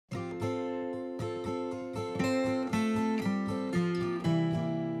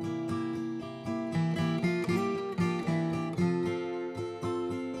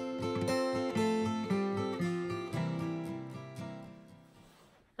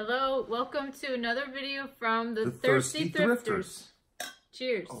Hello, welcome to another video from the Thirsty Thrifters.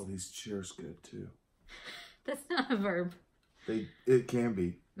 Cheers. Oh, these cheers good too. That's not a verb. It can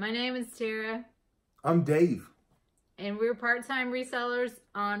be. My name is Tara. I'm Dave. And we're part-time resellers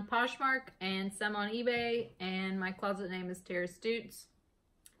on Poshmark and some on eBay. And my closet name is Tara Stutes.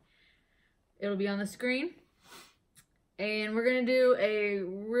 It'll be on the screen. And we're going to do a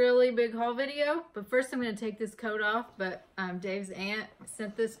really big haul video. But first I'm going to take this coat off. But Dave's aunt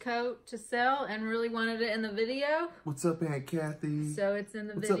sent this coat to sell and really wanted it in the video. What's up, Aunt Kathy? So it's in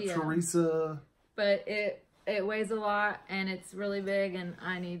the video. What's up, Teresa? But it weighs a lot and it's really big and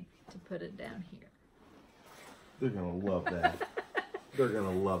I need to put it down here. They're going to love that. They're going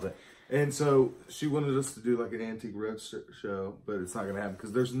to love it. And so she wanted us to do like an antique roadshow, show, but it's not going to happen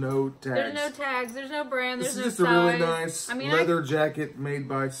because there's no tags. There's no tags. There's no brand. There's no size. This is just a really nice leather jacket made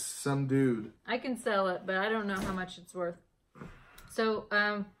by some dude. I can sell it, but I don't know how much it's worth. So,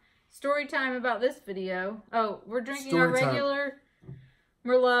 story time about this video. Oh, we're drinking our regular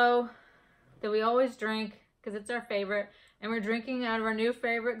Merlot that we always drink because it's our favorite. And we're drinking out of our new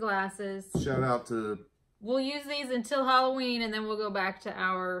favorite glasses. Shout out to... We'll use these until Halloween and then we'll go back to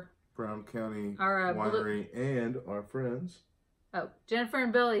our... Brown County Winery and our friends. Oh, Jennifer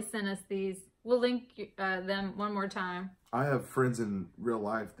and Billy sent us these. We'll link them one more time. I have friends in real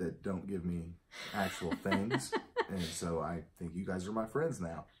life that don't give me actual things. And so I think you guys are my friends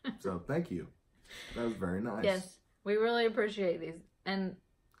now. So thank you. That was very nice. Yes, we really appreciate these. And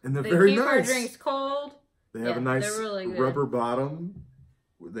they're very nice. They keep our drinks cold. They have a nice really rubber bottom.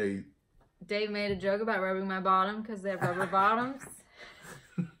 Dave made a joke about rubbing my bottom because they have rubber bottoms.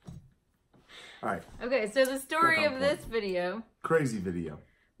 All right. Okay, so the story of this video. Crazy video.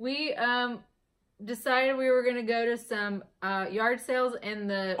 We decided we were going to go to some yard sales in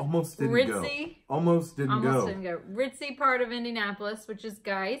the Almost didn't go. Ritzy part of Indianapolis, which is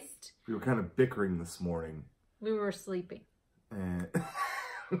Geist. We were kind of bickering this morning. We were sleeping. And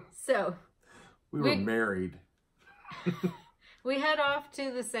so. We were married. We head off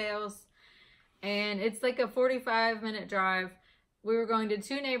to the sales. And it's like a 45-minute drive. We were going to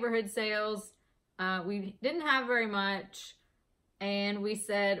 2 neighborhood sales. We didn't have very much. And we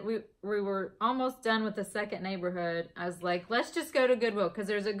said we were almost done with the second neighborhood. I was like, let's just go to Goodwill. Because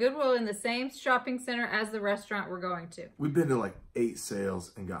there's a Goodwill in the same shopping center as the restaurant we're going to. We've been to like 8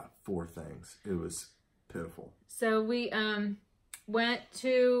 sales and got 4 things. It was pitiful. So we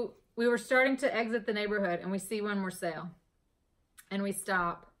we were starting to exit the neighborhood. And we see one more sale. And we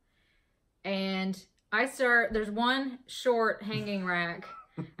stop. And there's one short hanging rack.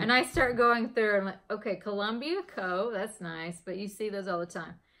 And I start going through and like, okay, Columbia coat, that's nice, but you see those all the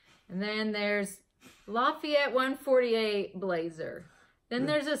time. And then there's Lafayette 148 blazer. Then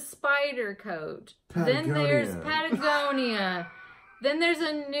there's a spider coat. Patagonia. Then there's Patagonia. Then there's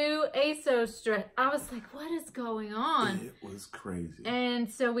a new ASOS dress. I was like, what is going on? It was crazy.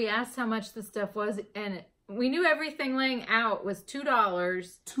 And so we asked how much the stuff was, and we knew everything laying out was $2.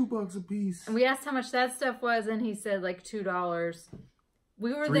 $2 a piece. And we asked how much that stuff was, and he said like $2.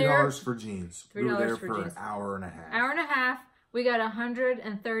 We were $3 for jeans. $3 we were there for an hour and a half. Hour and a half. We got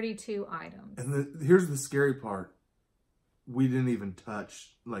 132 items. And here's the scary part. We didn't even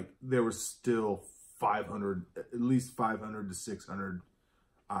touch, like, there was still 500, at least 500 to 600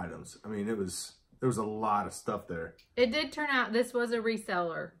 items. I mean, there was a lot of stuff there. It did turn out this was a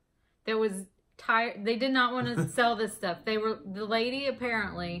reseller that was tired. They did not want to sell this stuff. The lady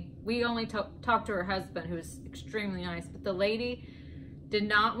apparently, we only talked to her husband, who was extremely nice, but the lady did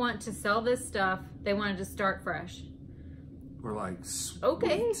not want to sell this stuff. They wanted to start fresh. We're like, sweet.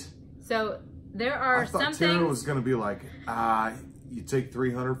 Okay. So there are some things. Tara was going to be like, you take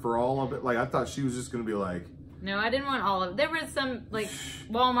 300 for all of it. Like, I thought she was just going to be like. No, I didn't want all of it. There was some like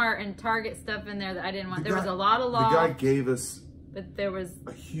Walmart and Target stuff in there that I didn't want. There was a lot of The guy gave us. But there was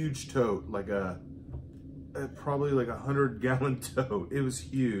a huge tote, like probably like 100-gallon tote. It was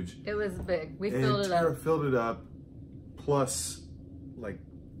huge. It was big. We filled it up. Tara filled it up, plus like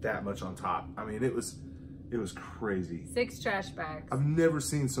that much on top. I mean, it was crazy. 6 trash bags. I've never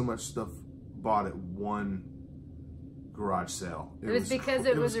seen so much stuff bought at one garage sale. It was because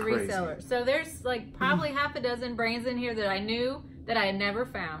it was a reseller. So there's like probably half a dozen brands in here that I knew that I had never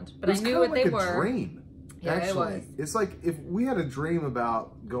found, but I knew what they were. It was a dream. Yeah, actually, it was. It's like if we had a dream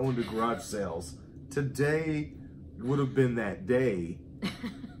about going to garage sales, today would have been that day.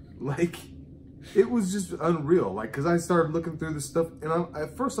 Like, it was just unreal. Like, because I started looking through this stuff, and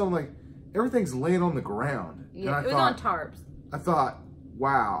at first I'm like, everything's laying on the ground. Yeah, it was on tarps. I thought,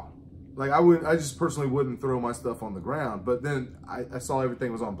 wow. Like, I just personally wouldn't throw my stuff on the ground. But then I saw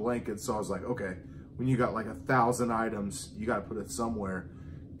everything was on blankets, so I was like, okay, when you got like 1,000 items, you got to put it somewhere.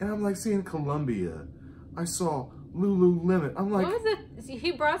 And I'm like seeing Columbia. I saw Lululemon. I'm like, what was it?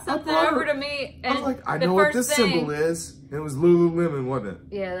 He brought something over to me. And I was like, I know what this symbol is. And it was Lululemon, wasn't it?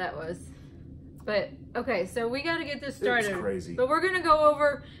 Yeah, that was. But, okay, so we got to get this started. It's crazy. But we're going to go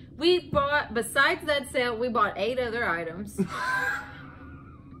over, we bought, besides that sale, we bought 8 other items.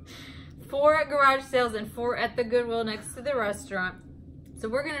 4 at garage sales and 4 at the Goodwill next to the restaurant. So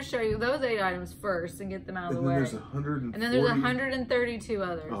we're going to show you those 8 items first and get them out of the way. There's 140. And then there's 132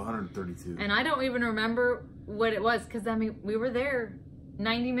 others. Oh, 132. And I don't even remember what it was because, I mean, we were there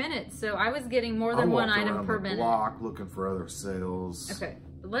 90 minutes. So I was getting more than one item per minute. Block looking for other sales. Okay,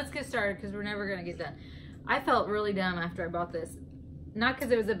 let's get started because we're never going to get done. I felt really dumb after I bought this. Not because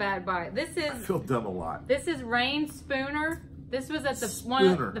it was a bad buy. I feel dumb a lot. This is Rain Spooner. This was at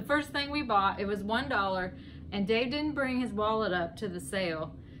the first thing we bought. It was $1. And Dave didn't bring his wallet up to the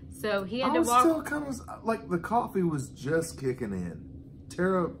sale. So he had to walk. Still kind of like the coffee was just kicking in.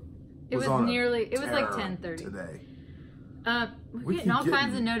 Tara was on it was like 10:30 today. We're getting all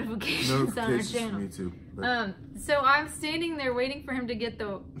kinds of notifications on our channel. Me too. So I'm standing there waiting for him to get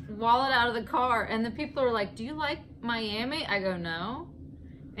the wallet out of the car, and the people are like, "Do you like Miami?" I go, "No."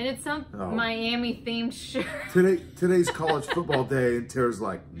 And it's some Miami themed shirt. Today's college football day, and Tara's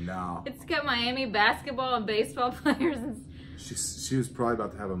like, "No." It's got Miami basketball and baseball players. And she was probably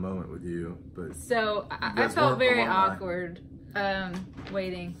about to have a moment with you, but so I felt very awkward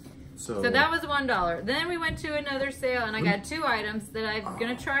waiting. So that was $1. Then we went to another sale, and I got 2 items that I'm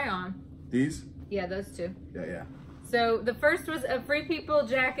gonna try on. These? Yeah, those 2. Yeah. So the first was a Free People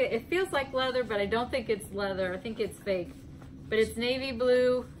jacket. It feels like leather, but I don't think it's leather. I think it's fake. But it's navy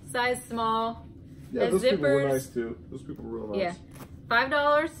blue, size small. Yeah, those people were nice too. Those people were real nice. Yeah.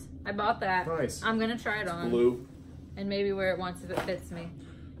 $5. I bought that. Nice. I'm going to try it on. Blue. And maybe wear it once if it fits me.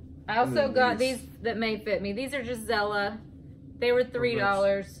 I also got these that may fit me. These are just Zella. They were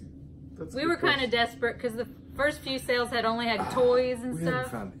 $3. We were kind of desperate because the first few sales had only had toys and stuff. We haven't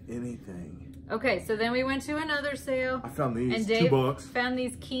found anything. Okay, so then we went to another sale. I found these. And Dave $2. found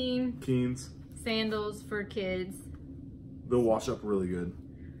these Keens sandals for kids. They'll wash up really good.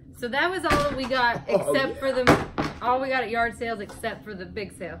 So that was all that we got, except for all we got at yard sales, except for the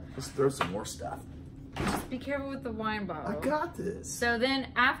big sale. Let's throw some more stuff. Just be careful with the wine bottle. I got this. So then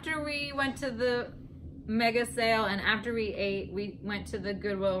after we went to the mega sale and after we ate, we went to the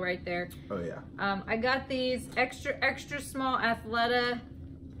Goodwill right there. Oh yeah. I got these extra small Athleta.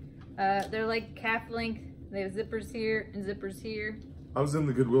 They're like calf length. They have zippers here and zippers here. I was in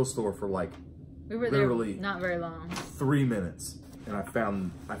the Goodwill store for like we were literally there not very long. 3 minutes, and I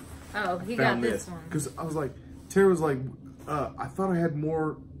found he got this one because I was like, Tara was like, I thought I had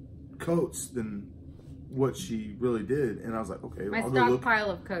more coats than what she really did, and I was like, okay, my I'll go look.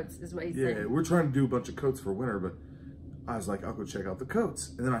 stockpile of coats is what he said. Yeah, we're trying to do a bunch of coats for winter, but I was like, I'll go check out the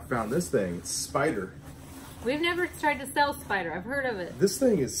coats, and then I found this thing. It's Spider. We've never tried to sell Spider. I've heard of it. This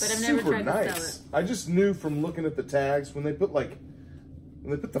thing is but I've super never tried nice. to sell it. I just knew from looking at the tags when they put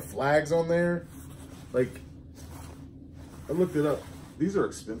the flags on there. Like, I looked it up. These are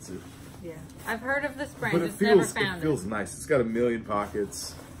expensive. Yeah, I've heard of this brand. But it feels nice. It's got a million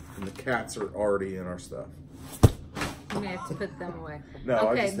pockets, and the cats are already in our stuff. You may have to put them away. No,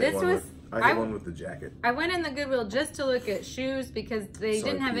 okay, I got one with the jacket. I went in the Goodwill just to look at shoes because they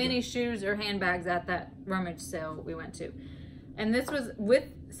didn't have any shoes or handbags at that rummage sale we went to. And this was with,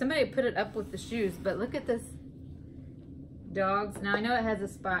 somebody put it up with the shoes, but look at this. Dogs. Now I know it has a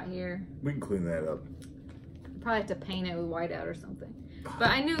spot here. We can clean that up. Probably have to paint it with whiteout or something.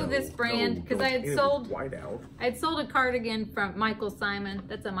 But I knew this brand because I had sold a cardigan from Michael Simon.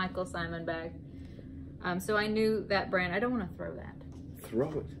 That's a Michael Simon bag. So I knew that brand. I don't want to throw that.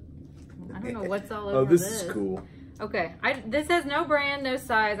 Throw it. I don't know what's all over Oh, this is cool. Okay. This has no brand, no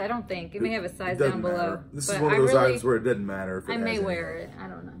size. I don't think. It may have a size down below. This is one of those items where it doesn't matter if it I may wear it. I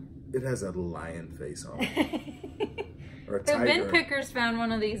don't know. It has a lion face on it. Or a so tiger. Ben Pickers found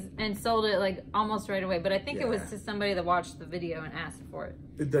one of these and sold it like almost right away. But I think it was to somebody that watched the video and asked for it.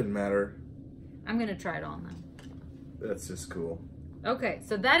 It doesn't matter. I'm going to try it on though. That's just cool. Okay,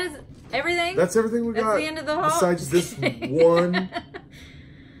 so that is everything. That's everything we got. That's the end of the haul. Besides this one.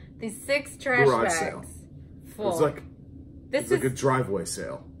 These 6 trash bags. Sale. Full. It's like a driveway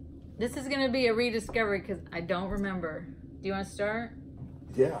sale. This is going to be a rediscovery because I don't remember. Do you want to start?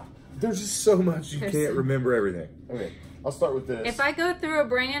 Yeah. There's just so much you can't remember everything. Okay, I'll start with this. If I go through a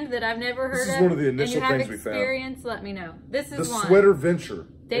brand that I've never heard of, this is one of the initial things we found. And you have experience, let me know. This is the one. Sweater Venture.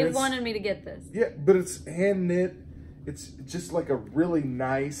 Dave wanted me to get this. Yeah, but it's hand knit. It's just like a really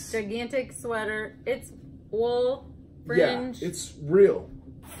nice, gigantic sweater. It's wool, fringe. Yeah, it's real.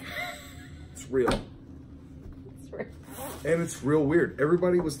 It's real. It's real. And it's real weird.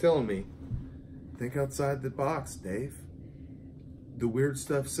 Everybody was telling me, think outside the box, Dave. The weird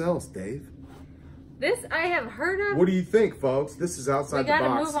stuff sells, Dave. This I have heard of. What do you think, folks? This is outside the box. You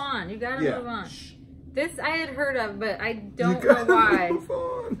gotta move on. You gotta move on. Shh. This I had heard of, but I don't know why. Move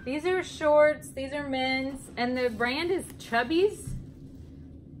on. These are shorts. These are men's. And the brand is Chubbies.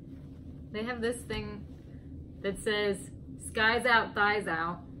 They have this thing that says, skies out, thighs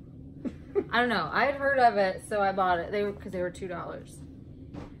out. I don't know. I had heard of it, so I bought it. Because they were $2.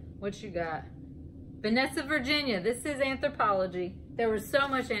 What you got? Vanessa, Virginia. This is Anthropology. There was so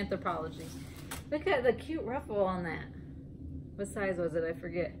much Anthropology. Look at the cute ruffle on that. What size was it? I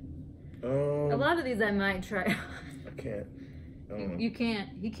forget. A lot of these I might try. I can't. I don't know. You can't.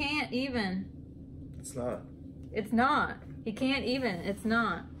 He can't even. It's not. It's not. He can't even. It's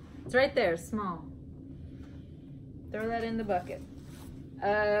not. It's right there, small. Throw that in the bucket.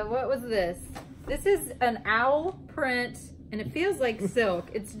 What was this? This is an owl print, and it feels like silk.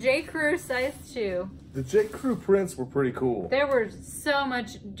 It's J. Crew size 2. The J. Crew prints were pretty cool. There was so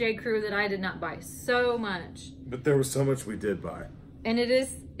much J. Crew that I did not buy. So much. But there was so much we did buy. And it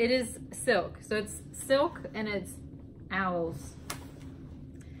is silk. So it's silk and it's owls.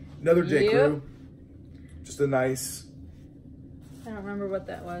 Another J. Crew. Just a nice. I don't remember what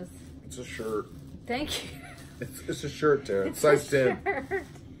that was. It's a shirt. Thank you. It's a shirt, Tara. It's size a 10. Shirt.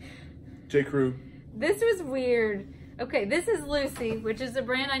 J. Crew. This was weird. Okay, this is Lucy, which is a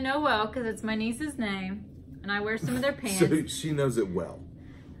brand I know well because it's my niece's name. And I wear some of their pants. So she knows it well.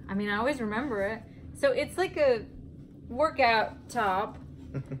 I mean, I always remember it. So it's like a workout top.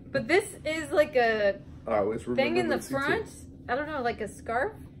 But this is like a thing in the front. I don't know, like a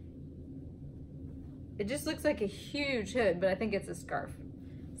scarf. It just looks like a huge hood, but I think it's a scarf.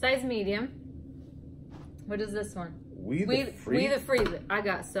 Size medium. What is this one? We the Free? We the Free. I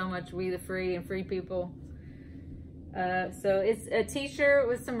got so much We the Free and Free People. So it's a t-shirt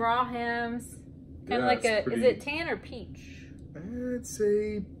with some raw hems. Kind of like a, is it tan or peach? I'd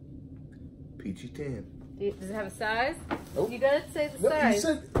say peachy tan. Does it have a size? Oh. You gotta say the size. You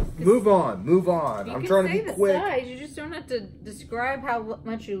said, move on, move on. I'm trying to be quick. Size. You just don't have to describe how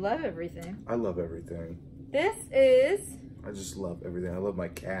much you love everything. I love everything. This is... I just love everything. I love my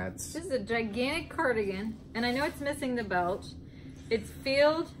cats. This is a gigantic cardigan, and I know it's missing the belt. It's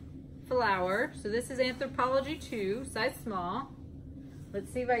Field Flower, so this is Anthropology 2, size small.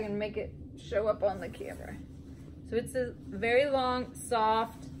 Let's see if I can make it show up on the camera. So it's a very long,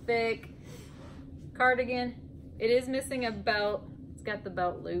 soft, thick cardigan. It is missing a belt. It's got the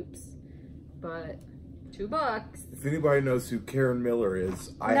belt loops, but $2. If anybody knows who Karen Miller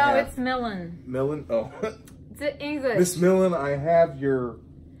is, it's Millen. Millen? Oh. It's English. Miss Millen, I have your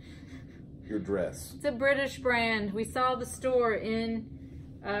dress. It's a British brand. We saw the store in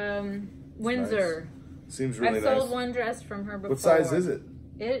Windsor. Nice. Seems really nice. I sold one dress from her before. What size is it?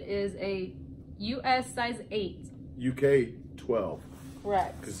 It is a US size 8. UK 12.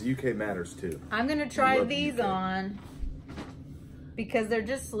 Correct. Because the UK matters too. I'm going to try these on because they're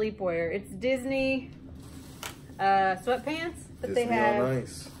just sleepwear. It's Disney sweatpants, but they have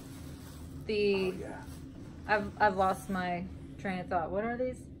nice. the... Oh, yeah. I've lost my train of thought. What are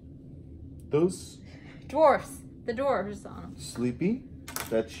these? Those? Dwarfs. The dwarfs on them. Sleepy?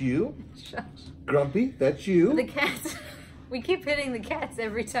 That's you? Shush. Grumpy? That's you? The cats. We keep hitting the cats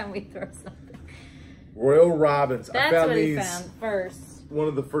every time we throw something. Royal Robins. That's what he found first. One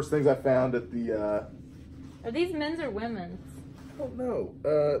of the first things I found at the... Are these men's or women's? I don't know.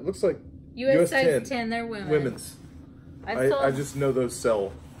 It looks like US size 10. They're women. Women's. I just know those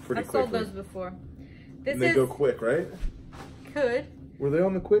sell pretty quickly. I've sold those before. And they go quick, right? Could. Were they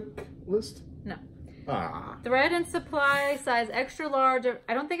on the quick list? No. Ah. Thread and Supply, size extra large.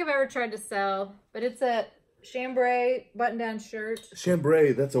 I don't think I've ever tried to sell, but it's a chambray button-down shirt.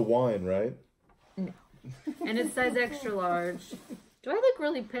 Chambray, that's a wine, right? No. And it's size extra large. Do I look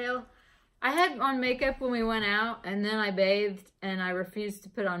really pale? I had on makeup when we went out, and then I bathed, and I refused to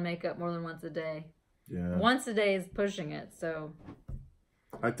put on makeup more than once a day. Yeah. Once a day is pushing it, so.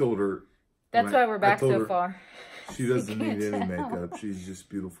 I told her. That's why we're back so far. She doesn't need any makeup. She's just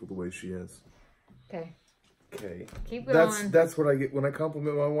beautiful the way she is. Okay. Okay. Keep going. That's what I get when I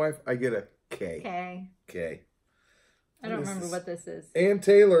compliment my wife. I get a K. K. K. I don't remember what this is. Ann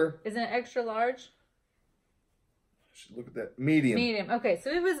Taylor. Isn't it extra large? Should look at that. Medium. Medium. Okay, so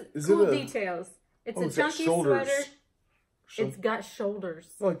it was cool details. It's a chunky sweater. It's got shoulders.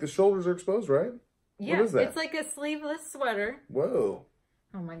 Oh, like the shoulders are exposed, right? Yeah. What is that? It's like a sleeveless sweater. Whoa.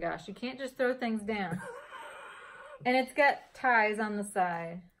 Oh my gosh, you can't just throw things down. And it's got ties on the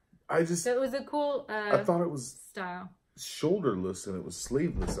side. So it was a cool I thought it was style. Shoulderless and it was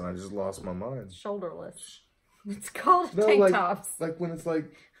sleeveless and I just lost my mind. Shoulderless. It's called tank tops. Like when it's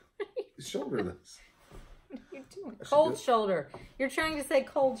like shoulderless. What are you doing? Cold shoulder. You're trying to say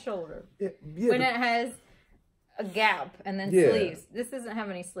cold shoulder. Yeah, when it has a gap and then sleeves. This doesn't have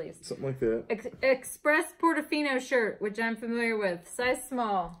any sleeves. Something like that. Express Portofino shirt, which I'm familiar with. Size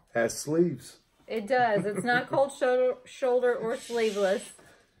small. Has sleeves. It does. It's not cold shoulder or sleeveless.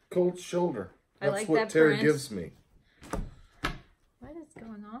 Cold shoulder. That's like what that Tara print. gives me. What is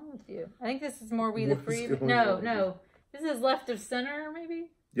going on with you? I think this is more We the Free. No. This is left of center, maybe?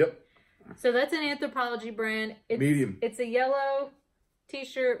 Yep. So that's an Anthropology brand. It's, Medium. It's a yellow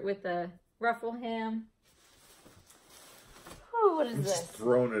t-shirt with a ruffle hem. Oh, what is this? Just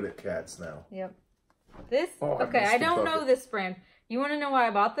throwing it at cats now. Yep. This? Oh, okay, I don't know this brand. You want to know why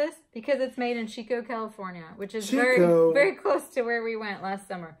I bought this? Because it's made in Chico, California, which is very, very close to where we went last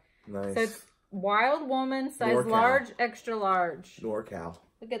summer. Nice. So it's Wild Woman, size NorCal. large, extra large. NorCal.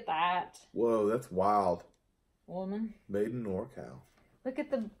 Look at that. Whoa, that's wild. Woman. Made in NorCal. Look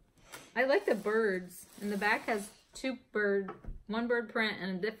at the... I like the birds. And the back has one bird print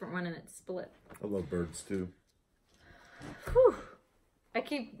and a different one, and it's split. I love birds too. Whew. I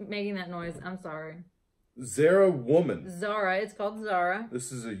keep making that noise. I'm sorry. Zara Woman. Zara. It's called Zara.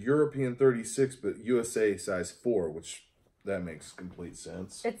 This is a European 36, but USA size 4, which that makes complete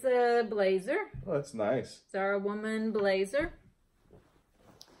sense. It's a blazer. Oh, that's nice. Zara Woman blazer.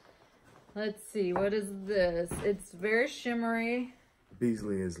 Let's see. What is this? It's very shimmery.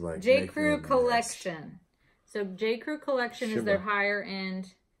 Beasley is like J. Crew Collection. So J. Crew Collection is their higher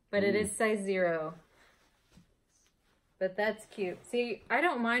end, but it is size 0. But that's cute. See, I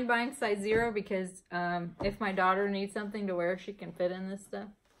don't mind buying size 0 because if my daughter needs something to wear, she can fit in this stuff.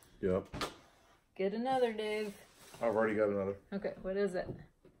 Yep. Get another, Dave. I've already got another. Okay, what is it?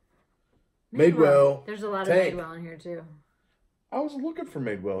 Madewell. There's a lot of Madewell in here, too. I was looking for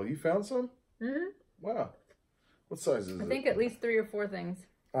Madewell. You found some? Mm-hmm. Wow. What size is it? I think at least 3 or 4 things.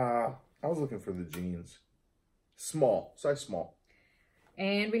 I was looking for the jeans. Small. Size small.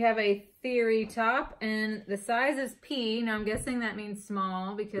 And we have a Theory top, and the size is P. Now, I'm guessing that means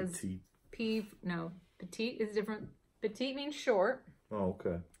small because petite. Petite is different. Petite means short. Oh,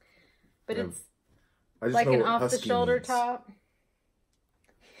 okay. But it's like an off-the-shoulder top.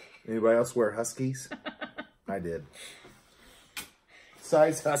 Anybody else wear Huskies? I did.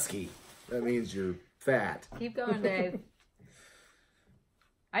 Size Husky. That means you're fat. Keep going, Dave.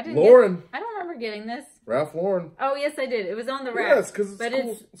 I don't remember getting this. Ralph Lauren. Oh, yes, I did. It was on the rack. Yes, because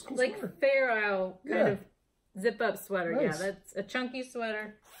it's cool like sweater. Fair Isle kind of zip-up sweater. Nice. Yeah, that's a chunky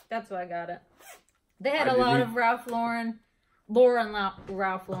sweater. That's why I got it. They had a lot of Ralph Lauren,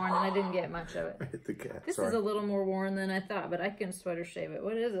 Ralph Lauren, and I didn't get much of it. I hit the cat. This is a little more worn than I thought, but I can sweater shave it.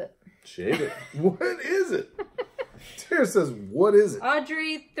 What is it? Shave it? What is it? Tara says, what is it?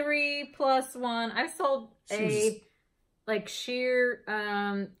 Audrey 3+1. I've sold a like sheer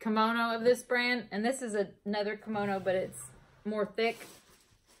kimono of this brand, and this is another kimono, but it's more thick.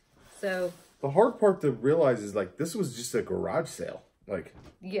 So the hard part to realize is like this was just a garage sale. Like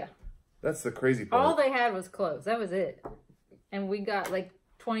that's the crazy part. All they had was clothes. That was it, and we got like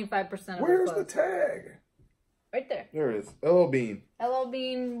 25% of Where's the tag? Right there. There it is. LL Bean. LL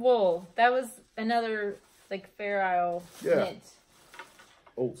Bean wool. That was another like Fair Isle knit.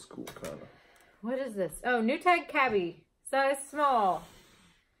 Old school kind of. What is this? Oh, new tag cabbie. Size small.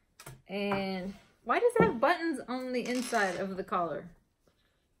 And why does it have buttons on the inside of the collar?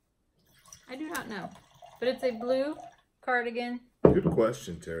 I do not know. But it's a blue cardigan. Good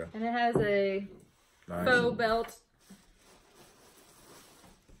question, Tara. And it has a faux belt.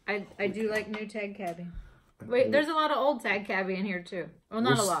 I do like new tag cabbie. Wait, there's a lot of old tag cabbie in here too. Well,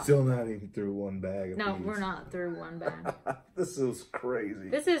 not a lot. We're still not even through one bag. No, we're not through one bag. This is crazy.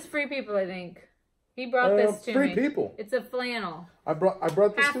 This is Free People, I think. He brought this to me. Free People. It's a flannel. I brought this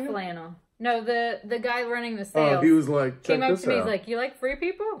to you? Half flannel. No, the guy running the sale. Oh, he was like, check came up this to me. out. He's like, you like Free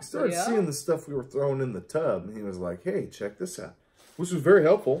People? I started seeing the stuff we were throwing in the tub, and he was like, hey, check this out. Which was very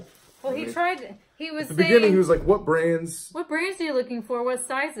helpful. Well, he was saying... At the beginning, he was like, what brands? What brands are you looking for? What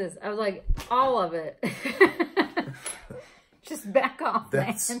sizes? I was like, all of it. Just back off,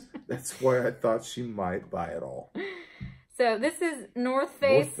 man. That's why I thought she might buy it all. So this is North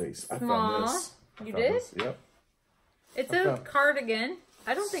Face I small. found this. You did? This. Yep. It's a cardigan.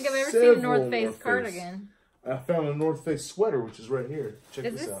 I don't think I've ever seen a North Face cardigan. I found a North Face sweater, which is right here. Check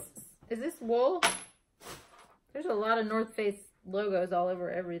this out. Is this wool? There's a lot of North Face logos all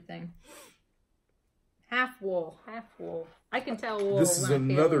over everything. Half wool. Half wool. I can tell wool. This is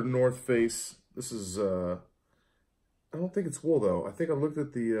another North Face. This is, I don't think it's wool, though. I think I looked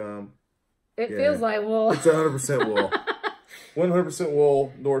at the, It feels like wool. It's 100% wool. 100%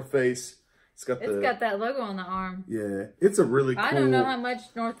 wool, North Face. It's got that logo on the arm. Yeah, it's a really cool. I don't know how much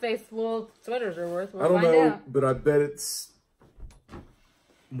North Face wool sweaters are worth. We'll I don't find know, out. but I bet it's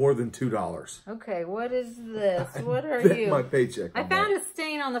more than $2. Okay, what is this? What are Bet you? my paycheck. I found a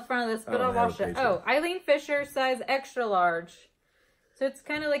stain on the front of this, but I'll wash it. Oh, Eileen Fisher, size extra large. So it's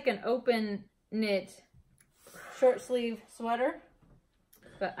kind of like an open knit short sleeve sweater.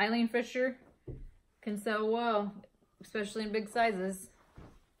 But Eileen Fisher can sew well, especially in big sizes.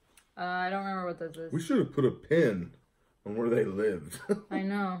 I don't remember what this is. We should have put a pin on where they lived. I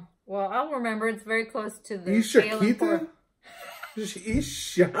know. Well, I'll remember. It's very close to the Ishakita?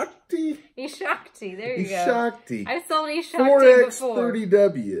 Ishakti? Ishakti. There you Ishakti. go. I've sold Ishakti before.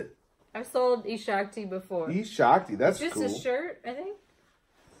 4X30W. I've sold Ishakti before. Ishakti. That's just cool. a shirt, I think.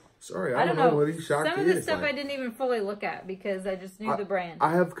 Sorry, I don't know what Ishakti is. Some of the stuff I didn't even fully look at because I just knew the brand.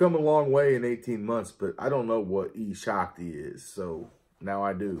 I have come a long way in 18 months, but I don't know what Ishakti is, so now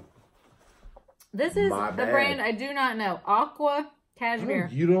I do. This is the brand I do not know. Aqua Cashmere.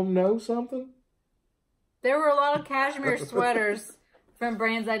 Oh, you don't know something? There were a lot of cashmere sweaters from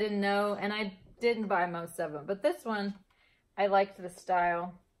brands I didn't know, and I didn't buy most of them. But this one, I liked the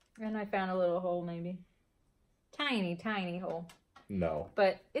style. And I found a little hole, maybe. Tiny, tiny hole. No.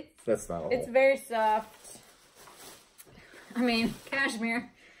 But that's not a hole. It's very soft. I mean,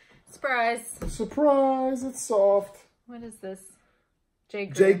 cashmere. Surprise. Surprise, it's soft. What is this?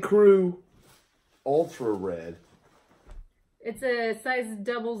 J. Crew Ultra Red. It's a size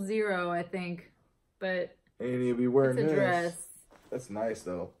 00, I think. But and you'll be wearing it's a dress. That's nice,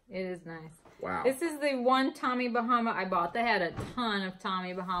 though. It is nice. Wow. This is the one Tommy Bahama I bought. They had a ton of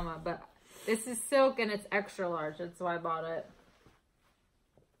Tommy Bahama, but this is silk and it's extra large. That's why I bought it.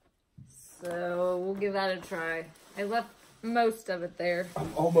 So we'll give that a try. I left most of it there.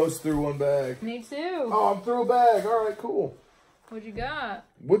 I'm almost through one bag. Me too. Oh, I'm through a bag. All right, cool. What you got?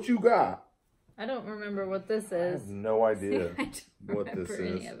 What you got? I don't remember what this is. I have no idea I don't what this is.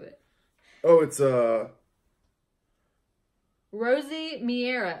 Any of it. Oh, it's Rosie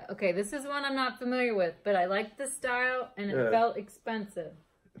Miera. Okay, this is one I'm not familiar with, but I liked the style and it felt expensive.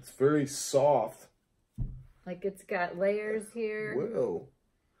 It's very soft. Like it's got layers here. Whoa.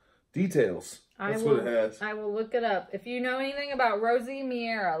 Details. That's what it has. I will look it up. If you know anything about Rosie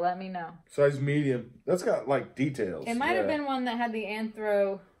Miera, let me know. Size medium. That's got like details. It might have been one that had the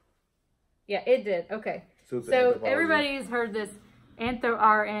anthro. Yeah, it did. Okay. So everybody's heard this Anthro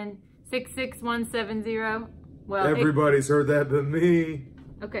RN 66170. Well, everybody's heard that but me.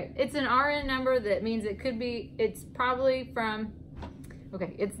 Okay, it's an RN number that means it could be, it's probably from,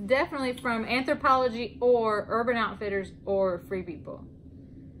 okay, it's definitely from Anthropologie or Urban Outfitters or Free People.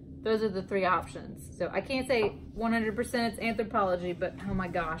 Those are the three options. So I can't say 100% it's Anthropologie, but oh my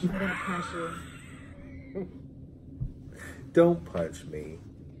gosh, I'm gonna punch you. Don't punch me.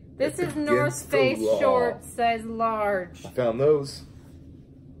 This is North Face shorts, size large. I found those.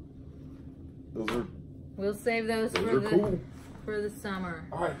 Those are. We'll save those for the summer.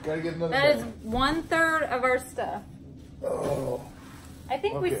 All right, gotta get another. That is 1/3 of our stuff. Oh. I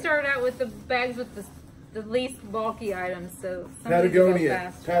think we started out with the bags with the least bulky items, so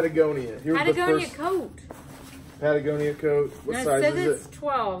Patagonia. Patagonia. Here's Patagonia the first coat. Patagonia coat. What and size it says is it's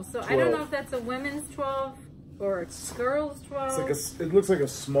 12, so 12. I don't know if that's a women's 12 or a girl's 12. It's like it looks like a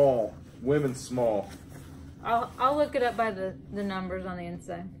small, women's small. I'll look it up by the numbers on the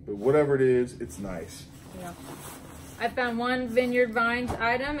inside. But whatever it is, it's nice. Yeah. I found one Vineyard Vines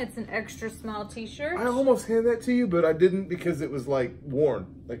item. It's an extra small t-shirt. I almost handed that to you, but I didn't because it was like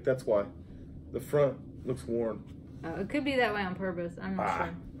worn. Like that's why. The front looks worn. It could be that way on purpose. I'm not sure.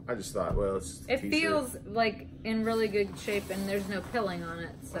 I just thought, well, it's just a It feels like in really good shape and there's no pilling on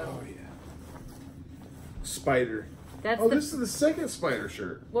it. So. Oh, yeah. Spider. This is the second Spider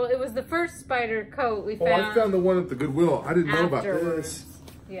shirt. Well, it was the first Spider coat we found. Oh, I found the one at the Goodwill. I didn't know about this.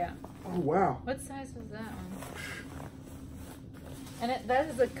 Yeah. Oh, wow. What size was that one? And that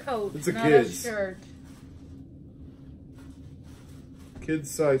is a coat, it's a not kid's. a shirt.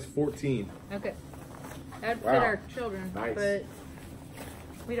 Kids size 14. Okay. That'd fit our children, nice. but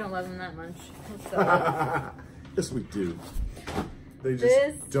we don't love them that much. Yes, we do. They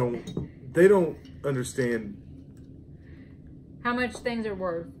just they don't understand how much things are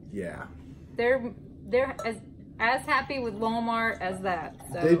worth. Yeah. They're as happy with Walmart as that.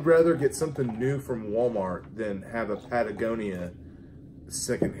 So. They'd rather get something new from Walmart than have a Patagonia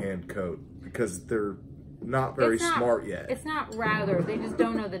secondhand coat because they're not very smart yet. It's not rather. They just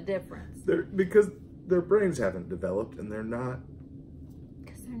don't know the difference. Because their brains haven't developed and they're not.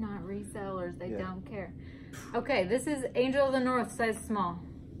 Because they're not resellers. They don't care. Okay, this is Angel of the North, size small.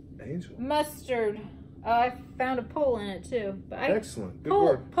 Angel? Mustard. I found a pole in it too. But Excellent. Good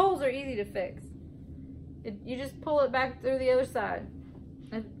work. Poles are easy to fix. You just pull it back through the other side.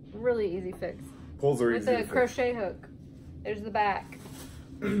 It's a really easy fix. Poles are easy to fix. With a crochet hook. There's the back.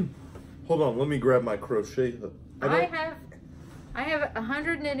 Hold on, let me grab my crochet hook. I have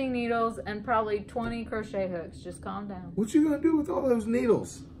 100 knitting needles and probably 20 crochet hooks. Just calm down. What you gonna do with all those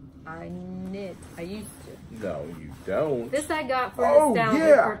needles? I knit. I used to. No, you don't. This I got for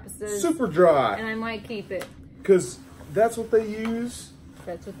nostalgia purposes. Super dry. And I might keep it. Because that's what they use.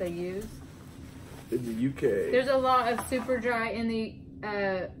 That's what they use. In the UK. There's a lot of super dry in the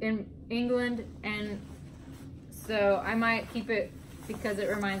in England, and so I might keep it because it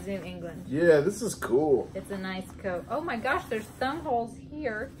reminds me of England. Yeah, this is cool. It's a nice coat. Oh my gosh, there's thumb holes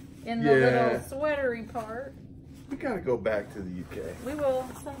here in the little sweatery part. We gotta go back to the UK. We will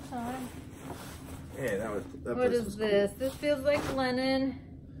sometime. Yeah, What is this? Cool. This feels like linen.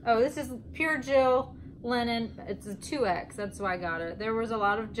 Oh, this is pure Jill linen. It's a 2X. That's why I got it. There was a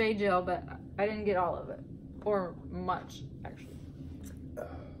lot of J Jill, but I didn't get all of it. Or much, actually.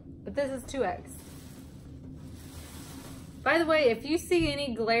 But this is 2X. By the way, if you see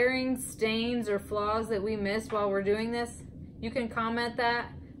any glaring stains or flaws that we missed while we're doing this, you can comment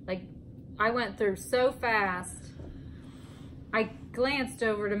that. Like, I went through so fast. I glanced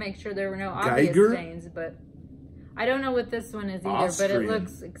over to make sure there were no obvious stains, but I don't know what this one is either, but it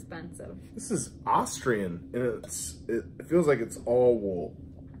looks expensive. This is Austrian, and it feels like it's all wool.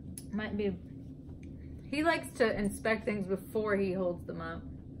 Might be. He likes to inspect things before he holds them up.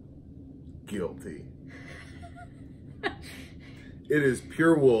 Guilty. It is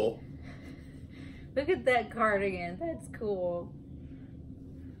pure wool. Look at that cardigan. That's cool.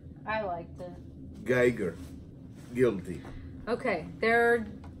 I liked it. Geiger. Guilty. Okay, there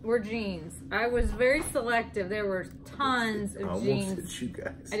were jeans. I was very selective. There were tons of jeans. Hit you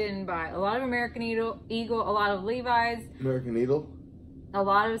guys. I didn't buy. A lot of American Eagle, a lot of Levi's. American Eagle? A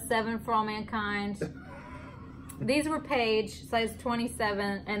lot of 7 for All Mankind. These were Paige, size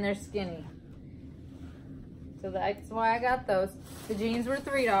 27, and they're skinny. So that's why I got those. The jeans were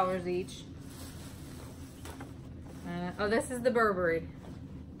 $3 each. Oh, this is the Burberry.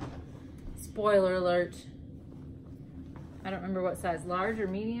 Spoiler alert. I don't remember what size, large or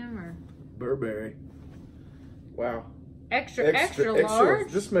medium or? Burberry. Wow. Extra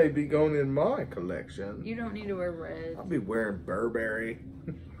large? This may be going in my collection. You don't need to wear red. I'll be wearing Burberry.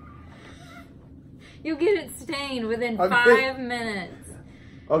 You'll get it stained within 5 minutes.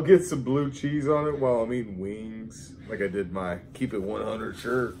 I'll get some blue cheese on it while I'm eating wings. Like I did my Keep It 100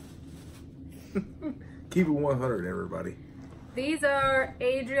 shirt. Keep it 100, everybody. These are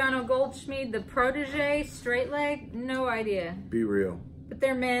Adriano Goldschmied, the Protege straight leg. No idea. Be real. But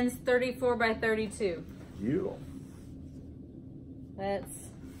they're men's 34 by 32. You. That's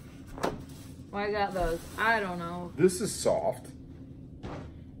why I got those. I don't know. This is soft.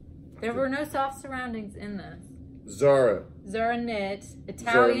 There were no soft surroundings in this. Zara knit,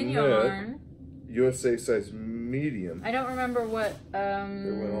 Italian yarn. USA size medium. I don't remember what there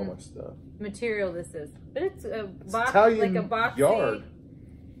went all my stuff. Material this is. But it's a box, Italian like a boxy. Yard.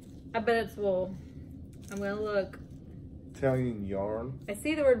 I bet it's wool. I'm gonna look. Italian yarn. I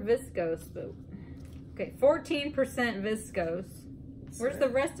see the word viscose, but okay, 14% viscose. Where's the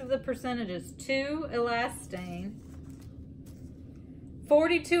rest of the percentages? 2 elastane,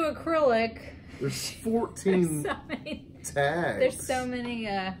 42 acrylic. There's 14 There's so many tags. There's so many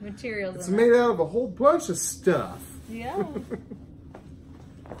materials. It's made out of a whole bunch of stuff. Yeah.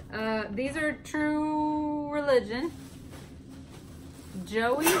 These are True Religion.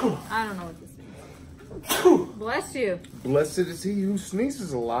 Joey? I don't know what this is. Bless you. Blessed is he who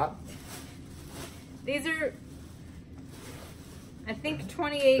sneezes a lot. These are, I think,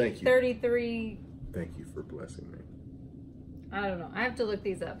 28, 33. Thank you for blessing me. I don't know. I have to look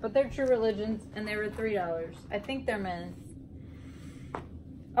these up. But they're True Religions, and they were $3. I think they're men's.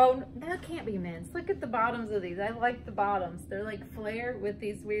 Oh, that can't be men's. Look at the bottoms of these. I like the bottoms. They're like flare with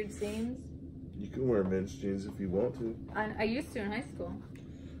these weird seams. You can wear men's jeans if you want to. I used to in high school.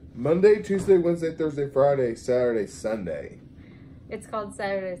 Monday, Tuesday, Wednesday, Thursday, Friday, Saturday, Sunday. It's called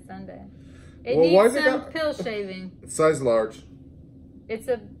Saturday, Sunday. It needs some pill shaving. Size large. It's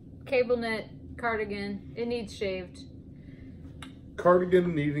a cable knit cardigan. It needs shaved.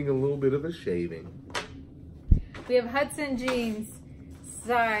 Cardigan needing a little bit of a shaving. We have Hudson jeans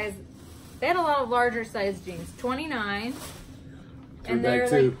size. They had a lot of larger size jeans. 29. And they're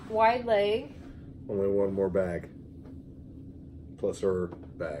like wide leg. Only one more bag. Plus her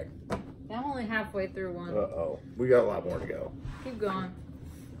bag. I'm only halfway through one. Uh-oh. We got a lot more to go. Keep going.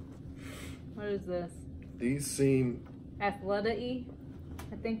 What is this? These seem... Athleta-y?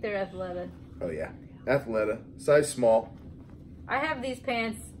 I think they're Athleta. Oh, yeah. Athleta, size small. I have these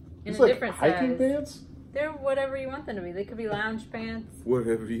pants in It's a like different hiking size. pants? They're whatever you want them to be. They could be lounge pants.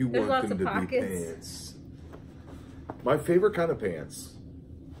 Whatever you There's want lots them of to pockets. be pants. My favorite kind of pants.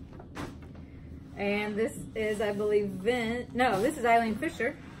 And this is, I believe, no, this is Eileen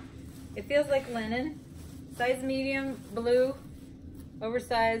Fisher. It feels like linen. Size medium, blue,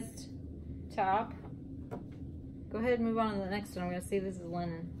 oversized top. Go ahead and move on to the next one. We're going to see this is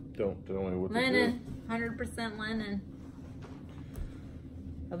linen. Don't tell me what Linen. 100% linen.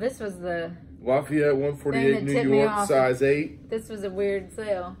 Well, this was the... Lafayette 148 New York, size 8. This was a weird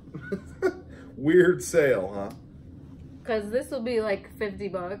sale. Weird sale, huh? Because this will be like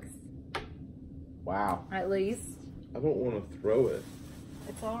 $50. Wow. At least. I don't want to throw it.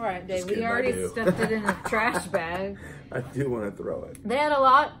 It's all right, Dave. Just We kidding, already stuffed it in a trash bag. I do want to throw it. They had a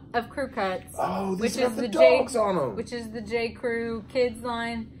lot of crew cuts. Oh, which these is have the the dogs J, on them. Which is the J. Crew kids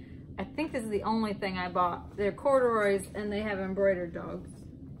line. I think this is the only thing I bought. They're corduroys and they have embroidered dogs.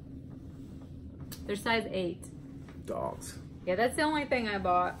 They're size 8. Dogs. Yeah, that's the only thing I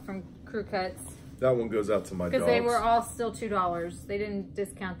bought from crew cuts. That one goes out to my dogs. Because they were all still $2. They didn't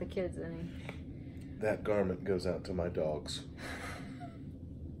discount the kids any. That garment goes out to my dogs.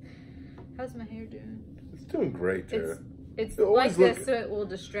 How's my hair doing? It's doing great, Tara. It's You like always this look- so it will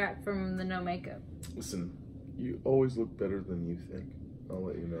distract from the no makeup. Listen, you always look better than you think. I'll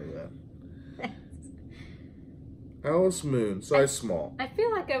let you know that. Alice Moon, size small. I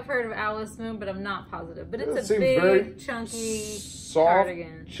feel like I've heard of Alice Moon, but I'm not positive. But Yeah, it's it a seems very big, chunky soft,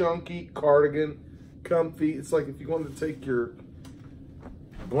 cardigan. chunky cardigan, comfy. It's like if you wanted to take your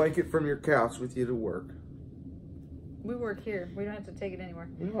blanket from your couch with you to work. We work here. We don't have to take it anywhere.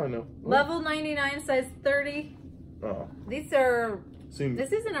 Yeah, I know. Level 99, size 30. Oh. These are... Seems,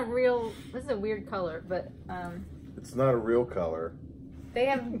 This isn't a real... This is a weird color, but... it's not a real color. They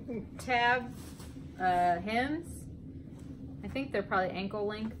have tab hems. I think they're probably ankle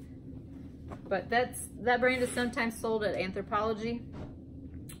length. But that brand is sometimes sold at Anthropologie.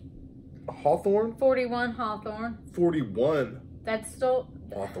 Hawthorne? 41 Hawthorne. 41 That's sold...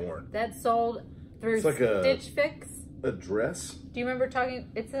 Hawthorne. That's sold through It's like Stitch Fix. A dress? Do you remember talking?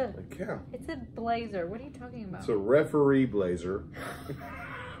 It's a blazer. What are you talking about? It's a referee blazer.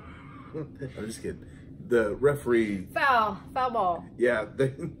 I'm just kidding. The referee... Foul ball. Yeah,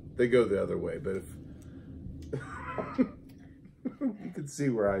 they go the other way, but if... you can see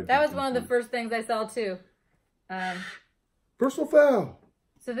where I... That was one of the first things I saw too. Personal foul.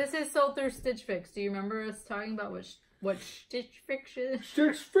 So this is sold through Stitch Fix. Do you remember us talking about what Stitch Fix is?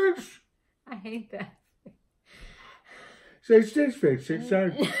 Stitch Fix. I hate that. Say Stitch Fix 6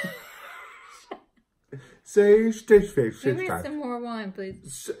 times. Say Stitch Fix 6 Give me times. some more wine,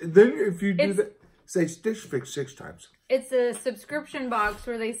 please. Then if you do that, say Stitch Fix 6 times. It's a subscription box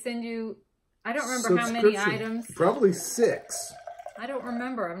where they send you, I don't remember how many items. Probably 6. I don't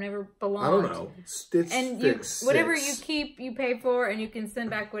remember. I've never belonged. I don't know. Stitch Fix whatever 6. you keep, you pay for, and you can send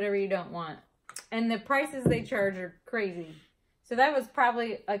back whatever you don't want. And the prices they charge are crazy. So that was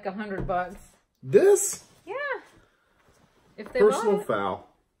probably like $100. This? Yeah. If they Personal bought it. foul.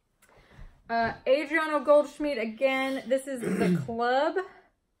 Adriano Goldschmidt again. This is the club.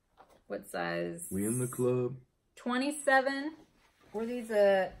 What size? We in the club. 27. Were these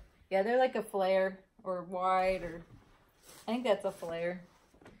yeah, they're like a flare or wide, or I think that's a flare.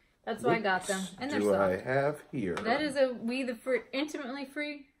 That's why I got them. And they're soft. I have here? That is a We the Free, Intimately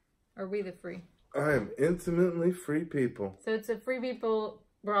Free, or We the Free. I am intimately free people. So it's a Free People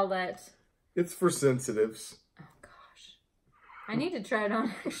bralette. It's for sensitives. Oh gosh, I need to try it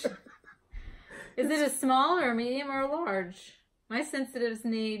on. Is it a small or a medium or a large? My sensitives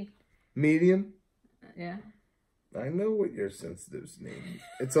need medium. Yeah. I know what your sensitives need.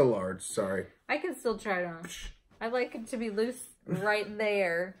 It's a large. Sorry. I can still try it on. I like it to be loose right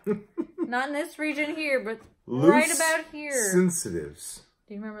there. Not in this region here, but loose right about here. Sensitives.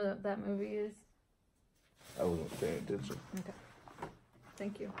 Do you remember what that movie is? I wasn't paying attention. Okay.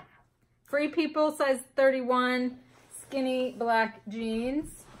 Thank you. Free People, size 31, skinny black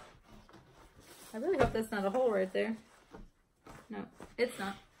jeans. I really hope that's not a hole right there. No, it's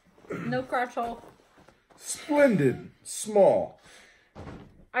not. No crotch hole. Splendid. Small.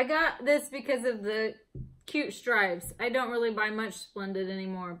 I got this because of the cute stripes. I don't really buy much Splendid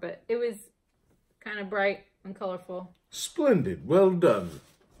anymore, but it was kind of bright and colorful. Splendid. Well done.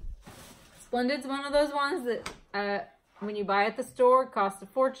 Splendid's one of those ones that when you buy at the store, it costs a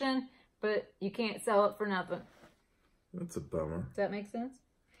fortune, but you can't sell it for nothing. That's a bummer. Does that make sense?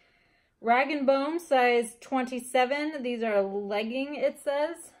 Rag and Bone, size 27. These are legging, it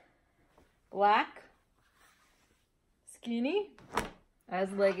says. Black. Skinny.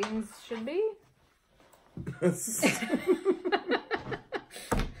 As leggings should be.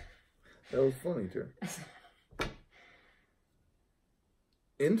 That was funny, too.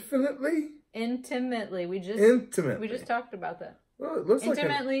 Infinitely? Intimately. We just talked about that. Well, it looks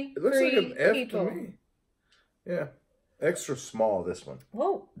Intimately like an F people. to me. Yeah. Extra small, this one.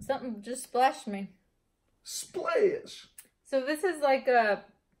 Whoa, something just splashed me. Splash! So this is like a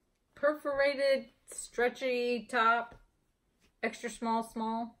perforated, stretchy top. Extra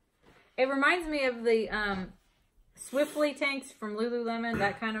small. It reminds me of the Swiftly tanks from Lululemon,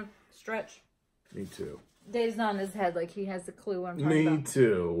 that kind of stretch. Me too. Dave's nodding his head like he has a clue what I'm talking about. Me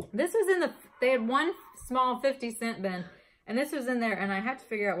too. This was in they had one small 50-cent bin, and this was in there, and I have to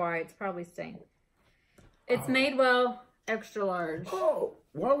figure out why. It's probably stained. It's made well, extra large. Oh,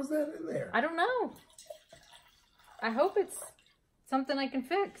 why was that in there? I don't know. I hope it's something I can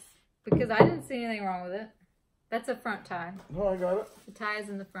fix, because I didn't see anything wrong with it. That's a front tie. No, I got it. The tie is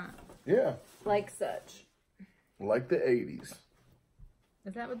in the front. Yeah. Like such. Like the 80s.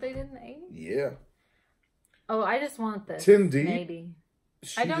 Is that what they did in the 80s? Yeah. Oh, I just want this. 10 deep? Maybe.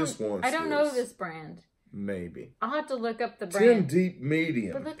 She just wants I don't know this brand. Maybe. I'll have to look up the brand. 10 deep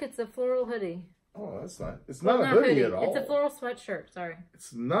medium. But look, it's a floral hoodie. Oh, that's not. It's not a hoodie at all. It's a floral sweatshirt. Sorry.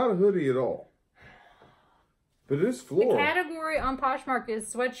 It's not a hoodie at all. But it is floral. The category on Poshmark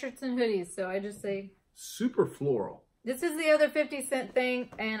is sweatshirts and hoodies, so I just say super floral. This is the other 50-cent thing,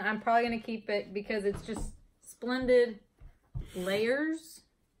 and I'm probably going to keep it because it's just splendid layers.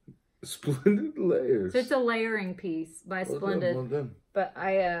 Splendid layers. So it's a layering piece by Splendid. Well done. But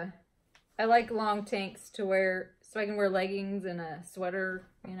I like long tanks to wear, so I can wear leggings and a sweater,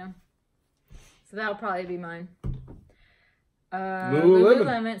 you know. So that'll probably be mine.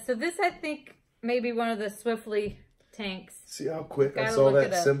 Lululemon. So this, I think, may be one of the Swiftly tanks. See how quick I saw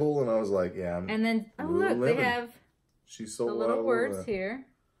that symbol, and I was like, yeah. And then, oh look, they have she sold the little words here.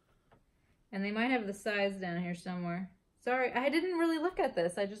 And they might have the size down here somewhere. Sorry, I didn't really look at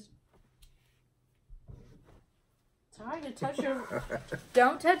this. I just... Sorry to touch your...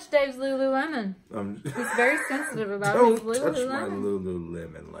 Don't touch Dave's Lululemon. He's very sensitive about his Lululemon. Don't touch my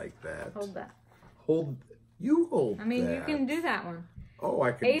Lululemon like that. Hold that. You hold I mean, you can do that one. Oh,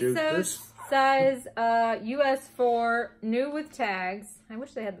 I can do this. Size US 4, new with tags. I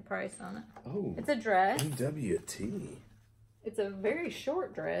wish they had the price on it. Oh. It's a dress. NWT. It's a very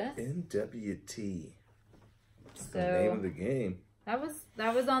short dress. NWT. That's the name of the game. That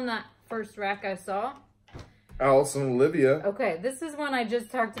was on that first rack I saw. Allison Olivia. Okay, this is one I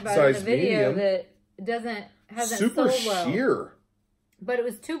just talked about in the video that hasn't super sold well. sheer. But it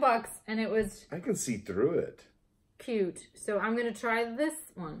was $2 and it was I can see through it. Cute. So I'm gonna try this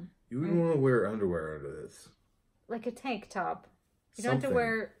one. You wouldn't want to wear underwear under this. Like a tank top. You don't have to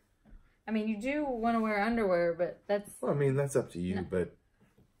wear I mean you do want to wear underwear, but that's well, I mean that's up to you, but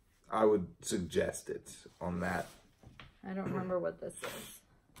I would suggest it on that. I don't remember what this is.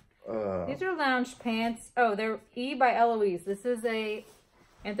 These are lounge pants. Oh, they're E by Eloise. This is a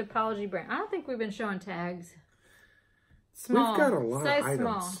Anthropology brand. I don't think we've been showing tags. Small. We've got a lot Size of items.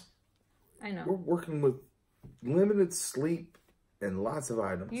 Small. I know. We're working with limited sleep and lots of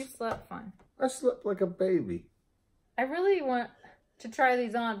items. You slept fine. I slept like a baby. I really want to try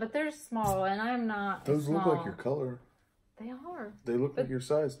these on, but they're small, and I'm not. Those look like your color. They are. They look like your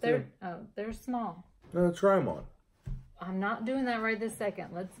size too. They're small. No, try them on. I'm not doing that right this second.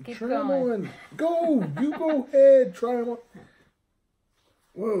 Let's keep try going. Them on. Go. You go ahead. Try them on.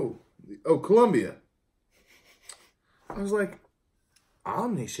 Whoa. Oh, Columbia. I was like,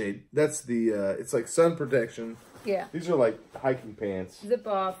 Omni Shade. That's the, it's like sun protection. Yeah. Think are like hiking pants. Zip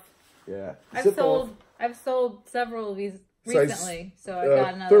off. Yeah. I've sold several of these recently, so I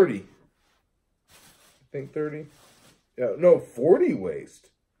got another. 30. I think 30. Yeah, no, 40 waist.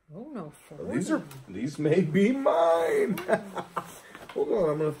 Oh no, 40. These may be mine. Hold on,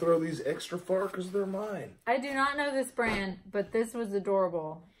 I'm gonna throw these extra far because they're mine. I do not know this brand, but this was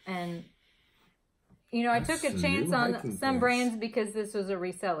adorable, and you know I took a chance on some brands because this was a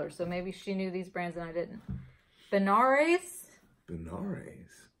reseller, so maybe she knew these brands and I didn't. Benares.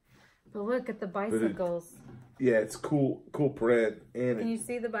 But look at the bicycles. Yeah, it's cool print, and can you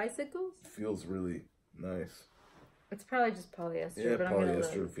see the bicycles? Feels really nice. It's probably just polyester. Yeah, but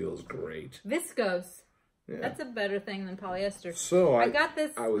polyester feels great. Viscose. Yeah. That's a better thing than polyester. So I got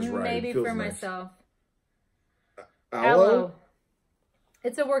this maybe for myself. Aloe?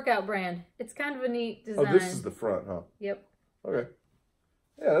 It's a workout brand. It's kind of a neat design. Oh, this is the front, huh? Yep. Okay.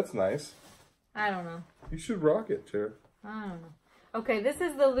 Yeah, that's nice. I don't know. You should rock it, Tara. I don't know. Okay, this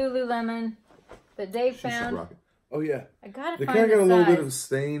is the Lululemon that Dave found. Should rock it. Oh yeah. I gotta they find the kind of got a little size. bit of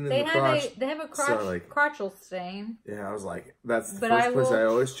stain in the crotch. They have a crotchal stain. Yeah, I was like, that's the But first place I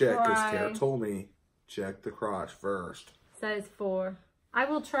always check because try. Tara told me Check the crotch first. Size 4. I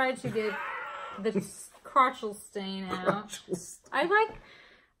will try to get the crotchal stain out. I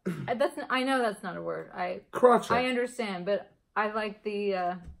know that's not a word. Crotchal. I understand, but I like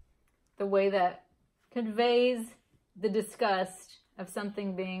the way that conveys the disgust of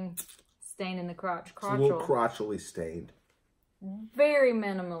something being stained in the crotch. It's a little crotchally stained. Very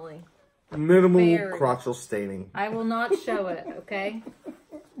minimally. Minimal crotchal staining. I will not show it, okay?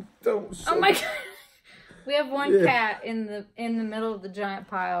 Don't show Oh my god. We have one cat in the middle of the giant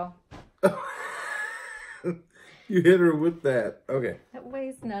pile. You hit her with that. Okay. That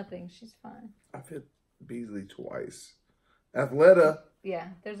weighs nothing. She's fine. I've hit Beasley twice. Athleta. Yeah,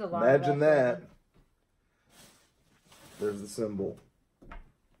 there's a lot Imagine of that. There's the symbol.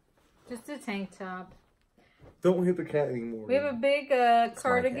 Just a tank top. Don't hit the cat anymore. We have a big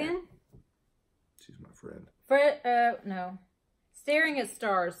cardigan. She's my friend. No. Staring at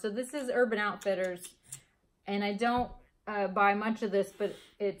Stars. So this is Urban Outfitters. And I don't buy much of this, but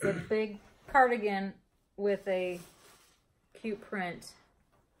it's a big cardigan with a cute print.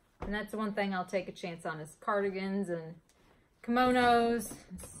 And that's the one thing I'll take a chance on is cardigans and kimonos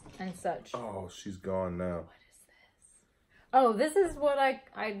and such. Oh, she's gone now. What is this? Oh, this is what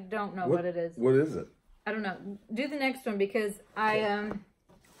I don't know what it is. What is it? I don't know. Do the next one because I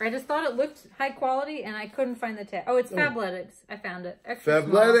just thought it looked high quality and I couldn't find the tag. Oh, it's Fabletics. I found it. Extra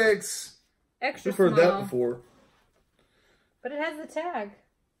Fabletics. Small. Extra I've heard small. that before. But it has the tag.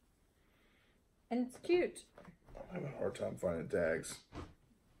 And it's cute. I have a hard time finding tags.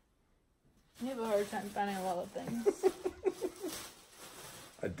 You have a hard time finding a lot of things.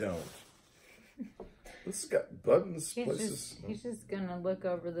 I don't. This has got buttons. He's just gonna look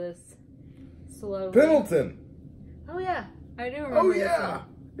over this slowly. Pendleton. Oh yeah, I do remember. Oh yeah,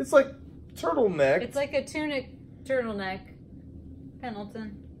 it's like turtleneck. It's like a tunic turtleneck.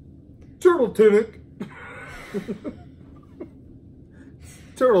 Pendleton. Turtle tunic.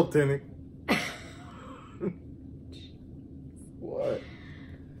 Turtle tunic. What?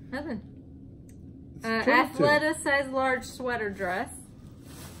 Nothing. Athleta size large sweater dress.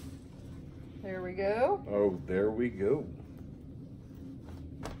 There we go. Oh, there we go.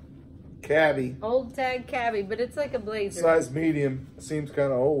 Cabbie. Old tag cabbie, but it's like a blazer. Size medium. Seems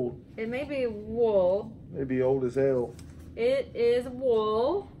kind of old. It may be wool. Maybe old as hell. It is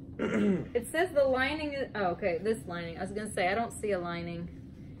wool. It says the lining is... Oh, okay. This lining. I was going to say, I don't see a lining.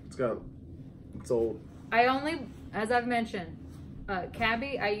 It's old. I only, as I've mentioned,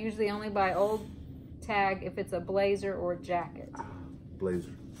 cabbie, I usually only buy old tag if it's a blazer or a jacket.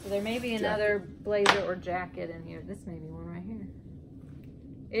 Blazer. So there may be another blazer or jacket in here. This may be one right here.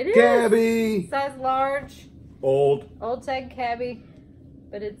 It is. Cabbie. Size large. Old. Old tag cabbie.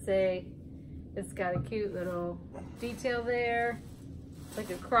 But it's got a cute little detail there. It's like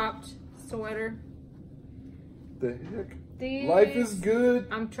a cropped sweater. The heck? These, Life is good.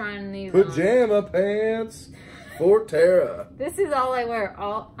 I'm trying these Pajama pants for Tara. This is all I wear.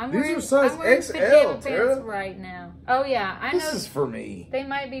 I'm These wearing, are size I'm wearing XL, pajama Tara. pants right now. Oh yeah, I know. This is for me. They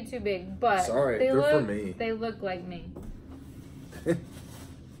might be too big, but sorry, they're for me. They look like me.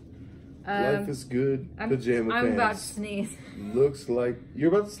 Life is good. Pajama pants. I'm about to sneeze. Looks like you're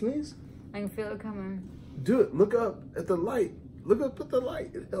about to sneeze. I can feel it coming. Do it. Look up at the light. Look up at the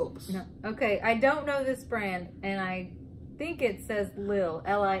light. It helps. No. Okay, I don't know this brand, and I think it says Lil,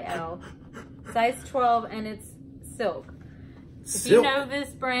 L-I-L, size 12, and it's silk. If you know this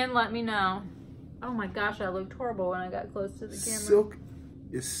brand, let me know. Oh my gosh, I looked horrible when I got close to the camera. Silk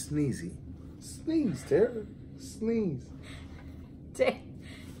is sneezy. Sneeze, Tara. Sneeze.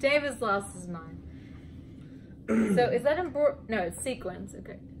 Dave has lost his mind. So is that embroidered? No, it's sequins.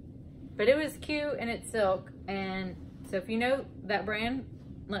 Okay. But it was cute and it's silk. And so if you know that brand,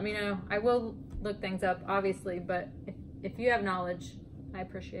 let me know. I will look things up, obviously. But if you have knowledge, I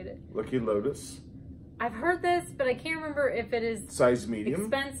appreciate it. Lucky Lotus. I've heard this, but I can't remember if it is size medium,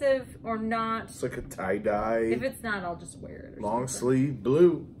 expensive or not. It's like a tie-dye. If it's not, I'll just wear it. Long sleeve,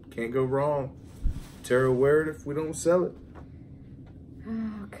 blue. Can't go wrong. Tara will wear it if we don't sell it.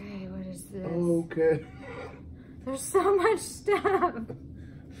 Okay, what is this? Okay. There's so much stuff.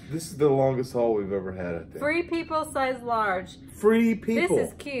 This is the longest haul we've ever had, I think. Free People size large. Free People. This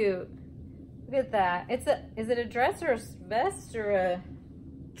is cute. Look at that. Is it a dress or a vest or a...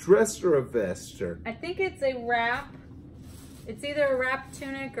 Dress or a vest? I think it's a wrap. It's either a wrap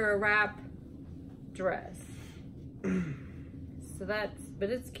tunic or a wrap dress. But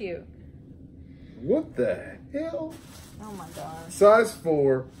it's cute. What the hell? Oh my gosh. Size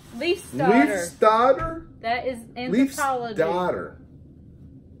 4. Leaf's daughter. Leaf's daughter? That is anthropology. Leaf's daughter.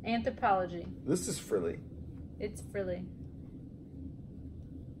 Anthropology. This is frilly. It's frilly.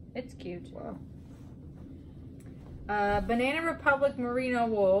 It's cute. Wow. Banana Republic merino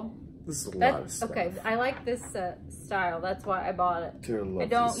wool. This is a lot of stuff. Okay, I like this style. That's why I bought it. I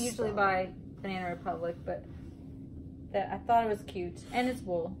don't usually buy Banana Republic, but I thought it was cute. And it's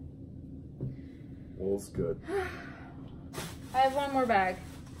wool. Wool's good. I have one more bag.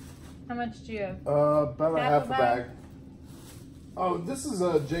 How much do you have? About half a bag. Oh, this is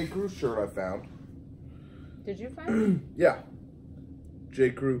a J. Crew shirt I found. Did you find it? Yeah.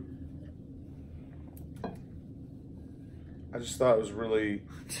 J. Crew. I just thought it was really...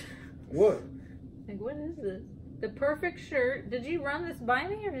 What? Like, what is this? The perfect shirt. Did you run this by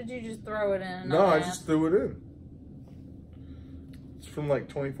me or did you just throw it in? No, I just threw it in. It's from like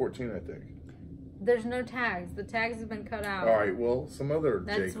 2014, I think. There's no tags. The tags have been cut out. All right, well, some other J.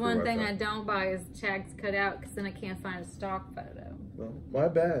 That's Crew one thing I don't buy is tags cut out because then I can't find a stock photo. Well, my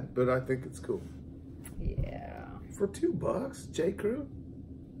bad, but I think it's cool. Yeah. For $2, J. Crew?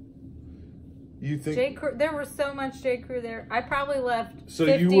 You think... J. Crew, there was so much J. Crew there. I probably left So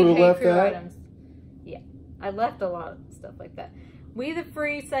 50 you would have J. left Crew that? items. Yeah. I left a lot of stuff like that. We the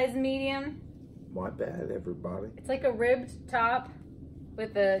Free size medium. My bad, everybody. It's like a ribbed top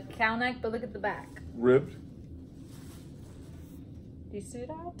with a cow neck, but look at the back. Ribbed? Do you see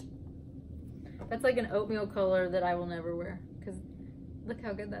that? That's like an oatmeal color that I will never wear. Because look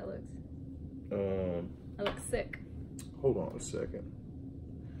how good that looks. That looks sick. Hold on a second.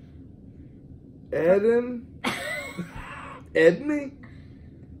 Edme,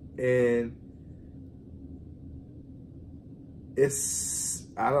 and it's,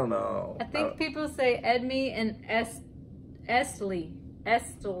 I don't know. I think people say Edme and Estley.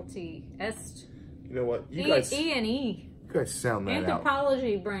 You know what? You guys, E&E. You guys sound that out.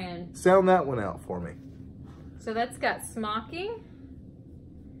 Anthropology brand. Sound that one out for me. So that's got smocking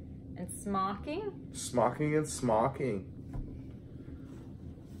and smocking. Smocking and smocking.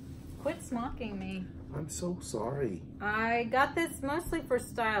 Quit smocking me. I'm so sorry. I got this mostly for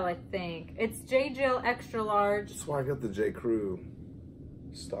style, I think. It's J. Jill extra large. That's why I got the J. Crew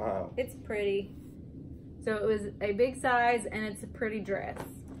style. It's pretty. So it was a big size and it's a pretty dress.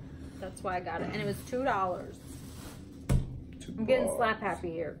 That's why I got it. And it was $2. I'm getting slap happy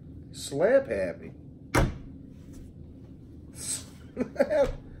here. Slap happy?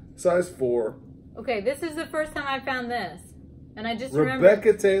 Size 4. Okay, this is the first time I found this. And I just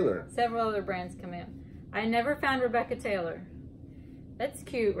Rebecca Taylor. Several other brands come in. I never found Rebecca Taylor. That's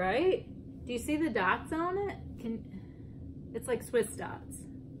cute, right? Do you see the dots on it? It's like Swiss dots.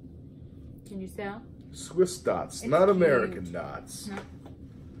 Can you tell? Swiss dots, It's not cute. American dots. No.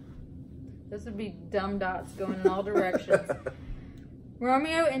 Those would be dumb dots going in all directions.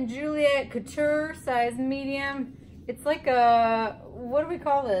 Romeo and Juliet Couture, size medium. It's like a, what do we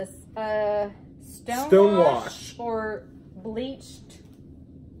call this? Stone wash or bleached,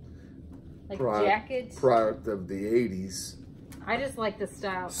 like jackets. Product of the 80s. I just like the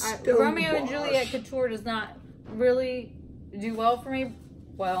style. Romeo and Juliet Couture does not really do well for me.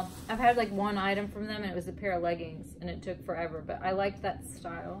 Well, I've had like one item from them and it was a pair of leggings and it took forever, but I like that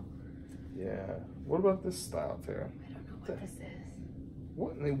style. Yeah. What about this style, Tara? I don't know what this is.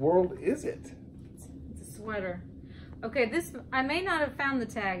 What in the world is it? It's a sweater. Okay, this, I may not have found the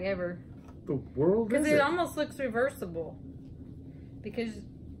tag ever. The world is it? Because it almost looks reversible. Because,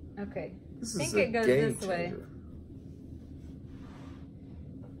 okay. This I think is a it goes game this way. changer.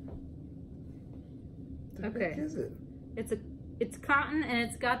 Okay. What is it? It's cotton and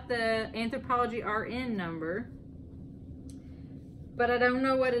it's got the Anthropology RN number. But I don't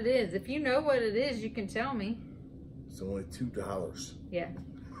know what it is. If you know what it is, you can tell me. It's only $2. Yeah.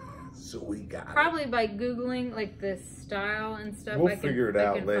 So we got Probably by Googling like the style and stuff. We'll figure it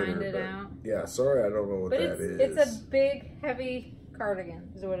out later. Find it out. Yeah, sorry, I don't know what But that is. it's a big, heavy cardigan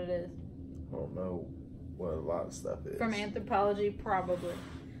is what it is. I don't know what a lot of stuff is. From Anthropology, probably.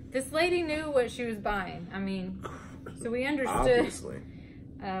 This lady knew what she was buying. I mean, so we understood. Obviously.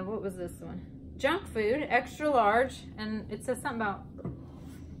 What was this one? Junk food, extra large, and it says something about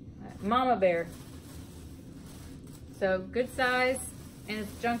Mama Bear. So good size, and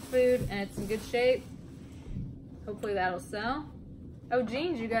it's junk food, and it's in good shape. Hopefully that'll sell. Oh,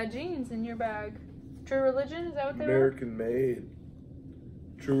 jeans, you got jeans in your bag. True Religion, is that what they were? American made.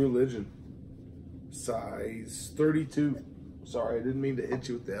 True Religion. Size 32. Sorry, I didn't mean to hit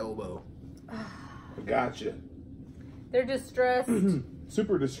you with the elbow. I got you. They're distressed.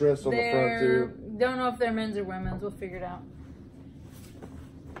 Super distressed on the front too. Don't know if they're men's or women's. We'll figure it out.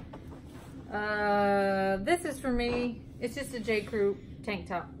 This is for me. It's just a J. Crew tank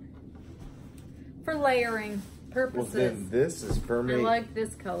top. For layering purposes. Well, then this is for me. I like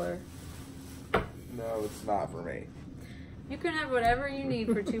this color. No, it's not for me. You can have whatever you need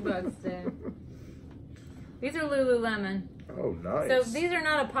for $2, dude. These are Lululemon. Oh, nice. So these are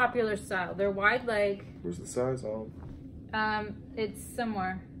not a popular style. They're wide leg. Where's the size on? It's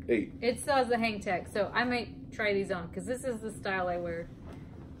somewhere. 8. It still has the hang tag, so I might try these on because this is the style I wear.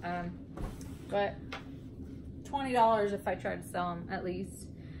 But $20 if I try to sell them at least.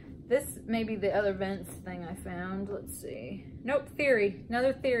 This may be the other Vince thing I found. Let's see. Nope, Theory.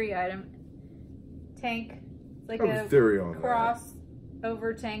 Another Theory item. Tank. It's like a theory on cross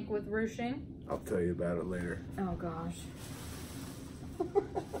over tank with ruching. I'll tell you about it later. Oh gosh.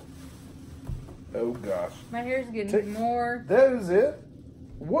 Oh gosh. My hair's getting more. That is it?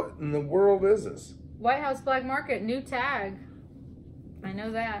 What in the world is this? White House Black Market, new tag. I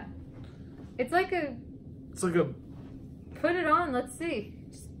know that. It's like a... It's like a... Put it on, let's see.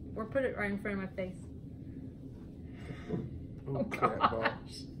 Or put it right in front of my face. Oh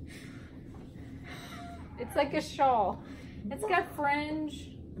gosh. It's like a shawl. It's got fringe.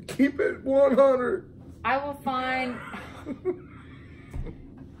 Keep it 100. I will find...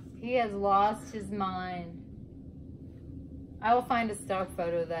 He has lost his mind. I will find a stock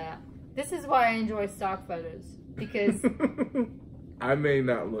photo of that. This is why I enjoy stock photos. Because... I may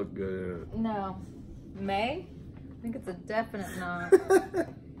not look good. No. May? I think it's a definite not.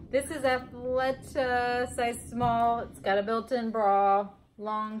 This is Athleta, size small. It's got a built-in bra,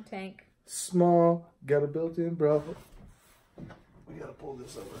 long tank. Small, got a built-in bra. We gotta pull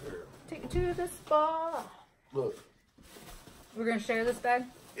this over here. Take it to the spa. Look. We're gonna share this bag?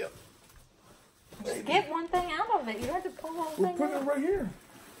 Yep. Just get one thing out of it. You don't have to pull the whole We're thing putting out. it right here.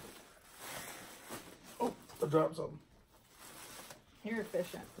 Oh, I dropped something. You're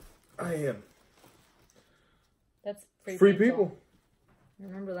efficient. I am. That's Free people.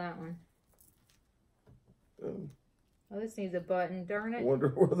 Remember that one. Oh, this needs a button. Darn it. Wonder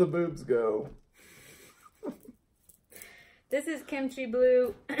where the boobs go. This is Kimchi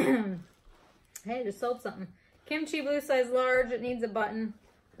Blue. Hey, just sold something. Kimchi Blue, size large. It needs a button.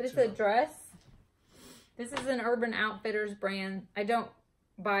 But it's a dress. This is an Urban Outfitters brand. I don't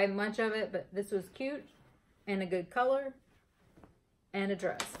buy much of it, but this was cute and a good color. And a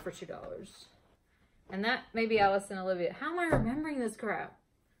dress for $2. And that may be Alice and Olivia. How am I remembering this crap?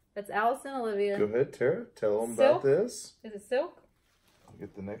 That's Alice and Olivia. Go ahead, Tara. Tell them Silk? about this. Is it silk?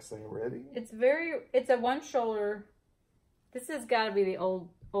 Get the next thing ready. It's a one shoulder. This has got to be the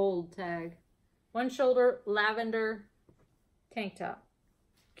old tag. One shoulder lavender tank top.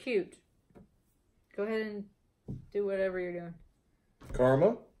 Cute. Go ahead and do whatever you're doing.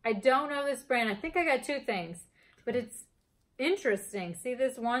 Karma? I don't know this brand. I think I got two things, but it's interesting. See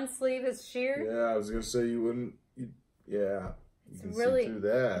this one sleeve is sheer? Yeah, I was going to say you wouldn't. Yeah. It's really, see through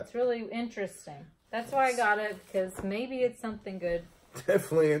that. It's really interesting. That's why I got it, because maybe it's something good.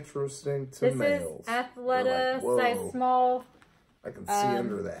 Definitely interesting to this males. This is Athleta, like, size small. I can see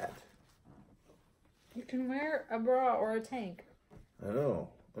under that. You can wear a bra or a tank. I know.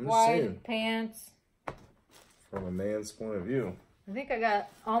 I'm just Wide saying. pants. From a man's point of view. I think I got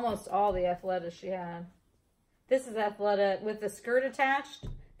almost all the Athleta she had. This is Athleta with the skirt attached.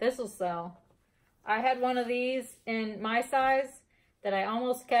 This will sell. I had one of these in my size that I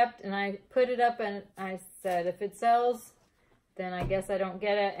almost kept, and I put it up and I said, if it sells, then I guess I don't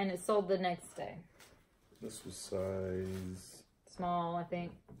get it, and it sold the next day. This was size... Small, I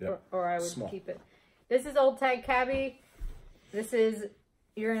think, yep. or I would Small. keep it. This is Old Tag Cabbie. This is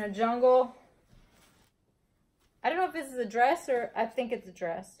You're in a Jungle. I don't know if this is a dress or I think it's a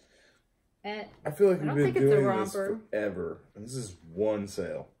dress. And I feel like we've been doing this romper. forever. And this is one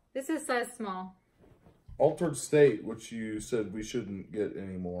sale. This is size small. Altered State, which you said we shouldn't get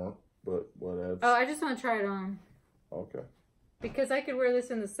anymore, but whatever. Oh, I just want to try it on. Okay. Because I could wear this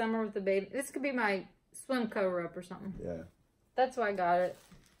in the summer with the baby. This could be my swim cover-up or something. Yeah. That's why I got it.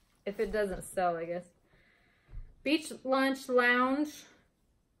 If it doesn't sell, I guess. Beach Lunch Lounge.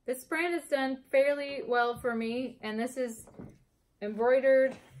 This brand has done fairly well for me. And this is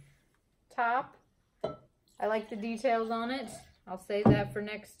embroidered top. I like the details on it. I'll save that for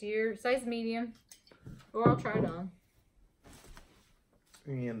next year. Size medium. Or I'll try it on.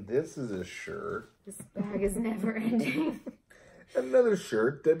 And this is a shirt. This bag is never ending. Another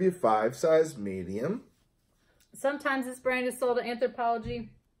shirt, W5, size medium. Sometimes this brand is sold at Anthropologie.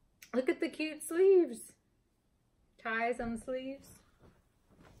 Look at the cute sleeves. Ties on the sleeves.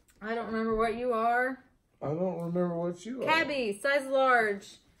 I don't remember what you are. I don't remember what you are. Cabbie, size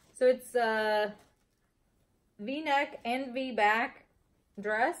large. So it's a V-neck and V-back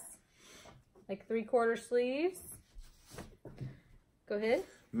dress. Like 3/4 sleeves. Go ahead.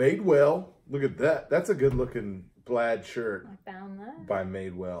 Madewell. Look at that. That's a good looking plaid shirt. I found that. By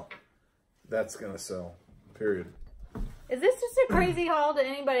Madewell. That's going to sell. Period. Is this just a crazy haul to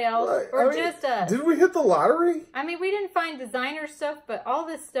anybody else? Or just us? Did we hit the lottery? I mean, we didn't find designer stuff, but all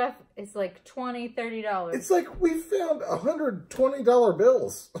this stuff is like $20, $30. It's like we found $120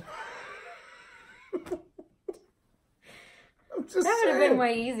 bills. I'm just that would have saying. been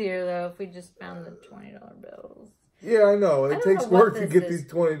way easier, though, if we just found the $20 bills. Yeah, I know. It takes work to get these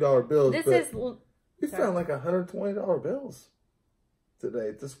 $20 bills. This is... We found like $120 bills today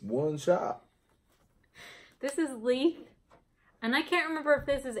at this one shop. This is Leith. And I can't remember if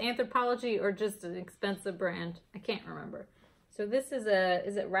this is Anthropology or just an expensive brand. I can't remember. So this is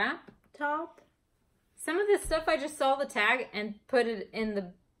is it wrap top? Some of this stuff I just saw the tag and put it in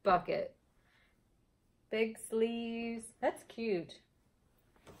the bucket. Big sleeves. That's cute.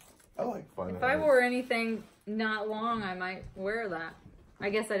 I like finding If I wore anything not long, I might wear that. I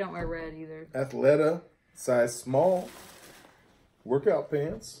guess I don't wear red either. Athleta, size small. Workout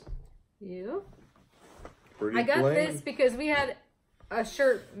pants. Yeah. Pretty I got plain. this because we had a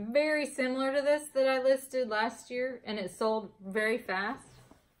shirt very similar to this that I listed last year, and it sold very fast.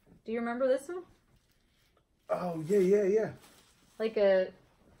 Do you remember this one? Oh, yeah. Like a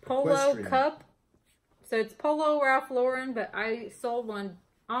polo Equestrian. cup. So it's polo Ralph Lauren, but I sold one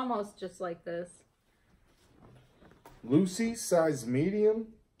almost just like this. Lucy, size medium.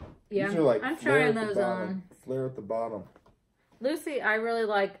 Yeah, These are like I'm flare trying at the those bottom, on. Flare at the bottom. Lucy, I really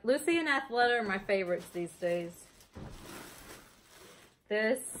like. Lucy and Athleta are my favorites these days.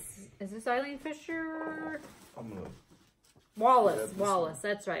 Is this Eileen Fisher? Wallace,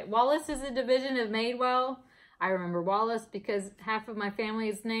 that's right. Wallace is a division of Madewell. I remember Wallace because half of my family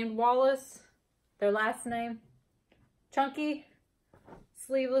is named Wallace. Their last name. Chunky,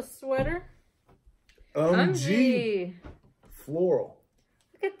 sleeveless sweater. UMG. Floral.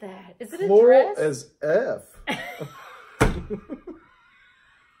 Look at that. Is it Floral a dress? as F.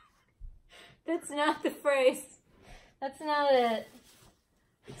 That's not the phrase. That's not it.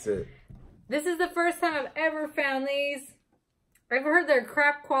 That's it. This is the first time I've ever found these. I've heard they're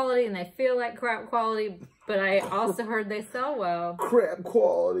crap quality and they feel like crap quality, but I also heard they sell well. Crap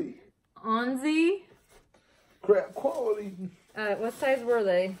quality. Onzy. Crap quality. What size were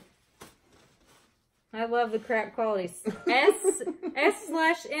they? I love the crap quality.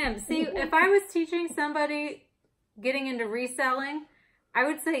 S/M. See, if I was teaching somebody getting into reselling, I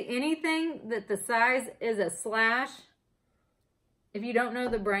would say anything that the size is a slash, if you don't know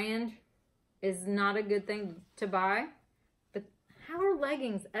the brand, is not a good thing to buy. But how are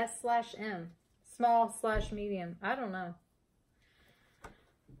leggings S/M? Small/medium. I don't know.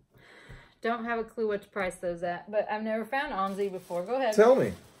 Don't have a clue what to price those at, but I've never found Onzy before. Go ahead. Tell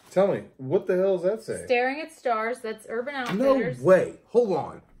me, what the hell does that say? Staring at Stars. That's Urban Outfitters. No way. Hold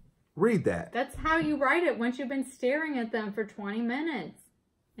on. Read that. That's how you write it once you've been staring at them for 20 minutes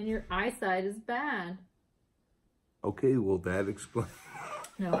and your eyesight is bad. Okay, well, that explains.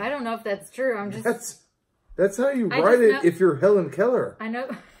 No, I don't know if that's true. I'm just... That's how you write it if you're Helen Keller. I know.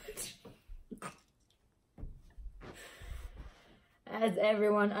 As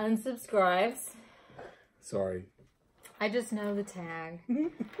everyone unsubscribes. Sorry. I just know the tag.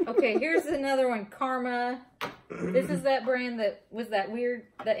 Okay, here's another one. Karma. This is that brand that was that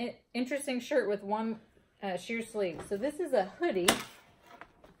interesting shirt with one sheer sleeve. So this is a hoodie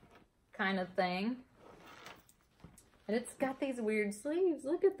kind of thing. And it's got these weird sleeves.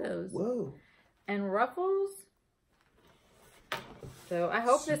 Look at those. Whoa. And ruffles. So I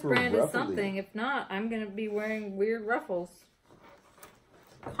hope this brand is something. If not, I'm going to be wearing weird ruffles.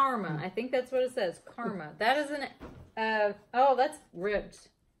 Karma. I think that's what it says. Karma. That is an... oh, that's ribbed.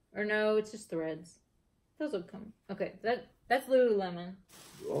 Or no, it's just threads. Those will come. Okay, that's Lululemon.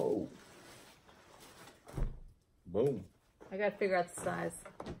 Oh. Boom. I gotta figure out the size.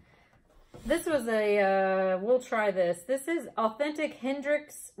 This was a, we'll try this. This is Authentic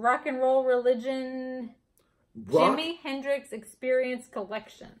Hendrix Rock and Roll Religion Jimi Hendrix Experience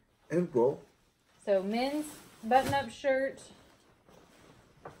Collection. And roll. So men's button-up shirt.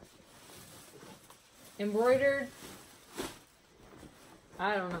 Embroidered.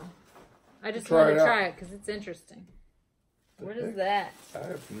 I don't know. I just want to try it because it's interesting. What is that? I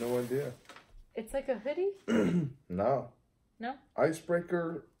have no idea. It's like a hoodie? No. No?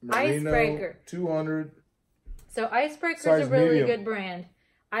 Icebreaker. Merino, Icebreaker. 200. So Icebreaker's a really good brand.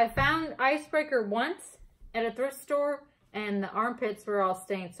 I found Icebreaker once at a thrift store and the armpits were all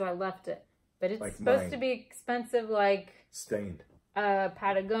stained, so I left it. But it's supposed to be expensive, like... Stained.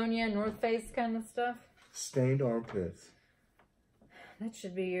 Patagonia, North Face kind of stuff. Stained armpits. That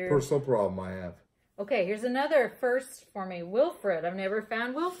should be your... Personal problem I have. Okay, here's another first for me. Wilfred. I've never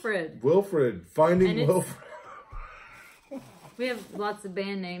found Wilfred. Wilfred. Finding Wilfred. We have lots of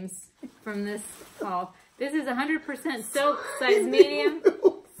band names from this call. This is 100% silk, size medium.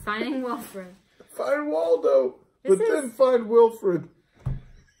 Finding Wilfred. Find Waldo, then find Wilfred.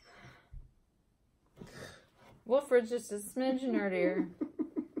 Wilfred's just a smidge nerdier.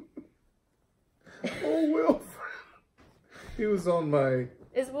 Oh, Wilfred. He was on my...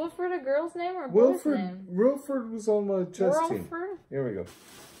 Is Wilfred a girl's name or a boy's name? Wilfred was on my chess team. Here we go.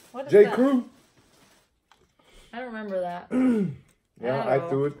 What is J. that? Crew. I don't remember that. Yeah,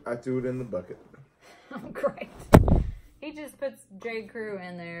 I threw it in the bucket. Oh, great. He just puts J. Crew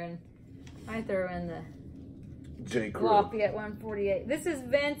in there, and I throw in the J. Crew. Lafayette 148. This is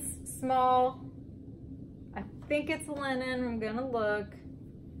Vince Small. I think it's linen. I'm gonna look.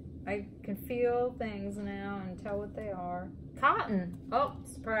 I can feel things now and tell what they are. Cotton. Oh,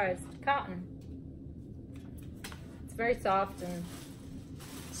 surprised. Cotton. It's very soft and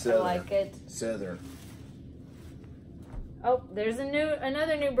Southern. I like it. Southern. Oh, there's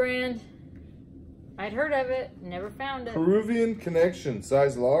another new brand. I'd heard of it, never found it. Peruvian Connection,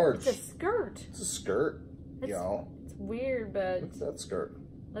 size large. It's a skirt. It's a skirt, y'all. It's weird, but What's that skirt?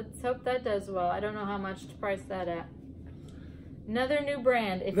 let's hope that does well. I don't know how much to price that at. Another new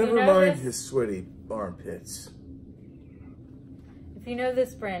brand. If Never you know mind this, his sweaty armpits. if you know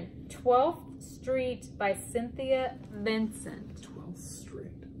this brand, 12th Street by Cynthia Vincent. 12th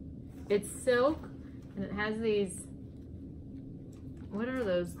Street. It's silk, and it has these, what are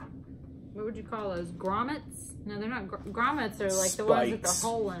those? What would you call those? Grommets? No, they're not. Grommets are like the ones with the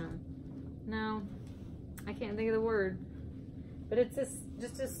hole in them. No, I can't think of the word. But it's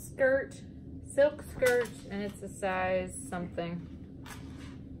just a skirt, silk skirt, and it's a size something.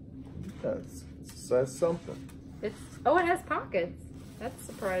 It's a size something. It has pockets. That's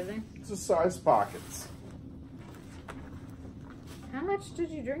surprising. It's a size pockets. How much did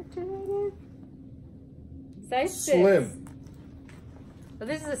you drink today, Dave? Size 6. Slim. Oh,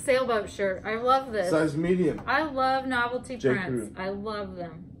 this is a sailboat shirt. I love this. Size medium. I love novelty J. prints. Crew. I love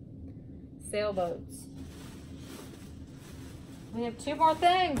them. Sailboats. We have 2 more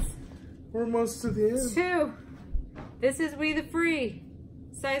things. We're almost to the end. 2. This is We the Free.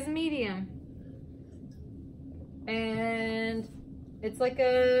 Size medium. And it's like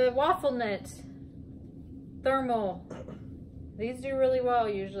a waffle knit. Thermal. These do really well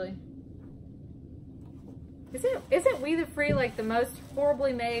usually. Isn't We the Free like the most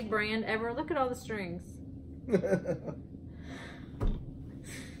horribly made brand ever? Look at all the strings.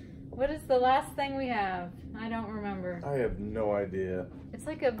 What is the last thing we have? I don't remember. I have no idea. It's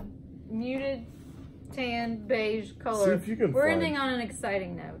like a muted tan beige color. See if you can We're find... ending on an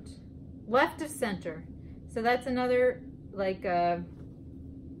exciting note. Left of center. So that's another like I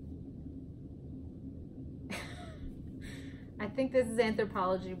think this is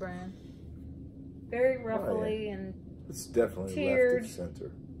Anthropology brand. Very ruffly and it's definitely tiered. left of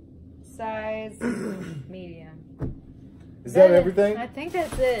center. Size medium. Is that everything? I think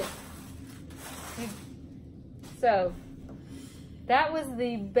that's it. So, that was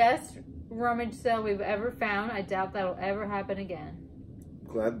the best rummage sale we've ever found. I doubt that'll ever happen again.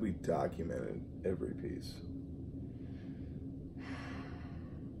 Glad we documented every piece.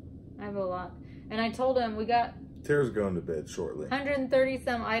 I have a lot. And I told him we got Tara's going to bed shortly. 130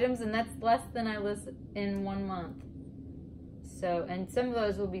 some items, and that's less than I listed in 1 month. So, and some of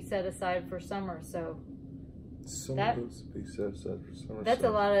those will be set aside for summer. So, Some of those will be set aside for summer. that's a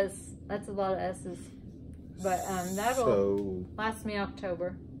lot of S's. But that'll last me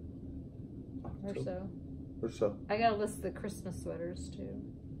October or so. Or so. I gotta list the Christmas sweaters too.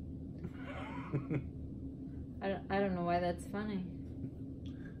 I don't know why that's funny.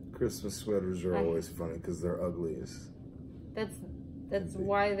 Christmas sweaters are always funny because they're ugliest. That's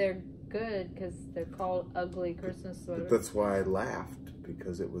why they're good, because they're called ugly Christmas sweaters. But that's why I laughed,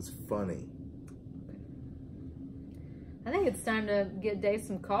 because it was funny. I think it's time to get Dave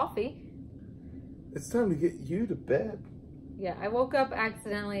some coffee. It's time to get you to bed. Yeah, I woke up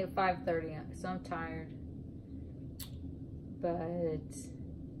accidentally at 5:30, so I'm tired. But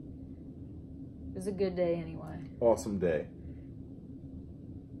it was a good day anyway. Awesome day.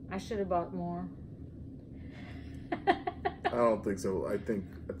 I should have bought more. I don't think so. I think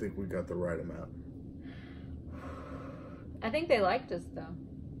we got the right amount. I think they liked us though,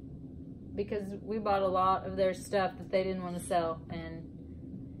 because we bought a lot of their stuff that they didn't want to sell. And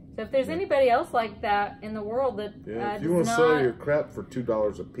so if there's anybody else like that in the world that if you want to sell your crap for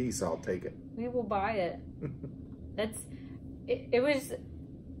 $2 a piece, I'll take it. We will buy it. It was,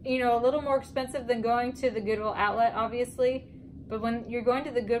 a little more expensive than going to the Goodwill outlet, obviously. But when you're going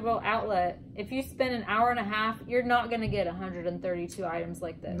to the Goodwill outlet, if you spend an hour and a half, you're not going to get 132 items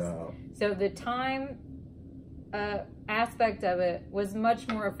like this. No. So the time aspect of it was much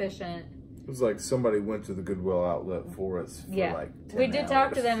more efficient. It was like somebody went to the Goodwill outlet for us for like 10 we did hours.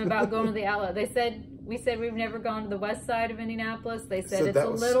 talk to them about going to the outlet. They said, we said we've never gone to the west side of Indianapolis. They said it's a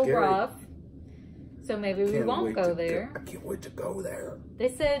little scary. rough. So maybe we won't go there. I can't wait to go there. They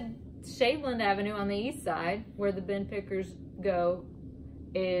said Shaveland Avenue on the east side, where the bin pickers go,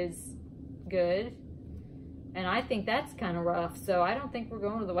 is good. And I think that's kind of rough. So I don't think we're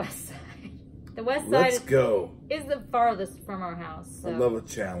going to the west side. The west side is the farthest from our house. So. I love a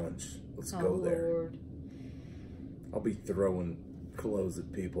challenge. Let's go there. Lord. I'll be throwing clothes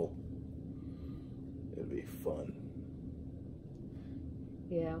at people. It'll be fun.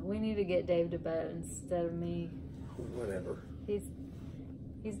 Yeah, we need to get Dave to bed instead of me. Whatever.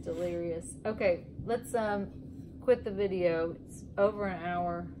 He's delirious. Okay, let's quit the video. It's over an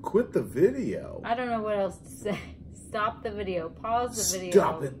hour. Quit the video? I don't know what else to say. Stop the video. Pause the video.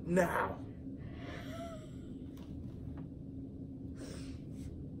 Stop it now.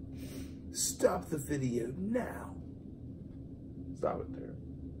 Stop the video now. Stop it, Tara.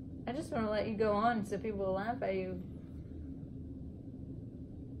 I just want to let you go on so people will laugh at you.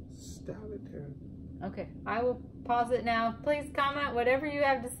 Stop it, Tara. Okay, I will pause it now. Please comment whatever you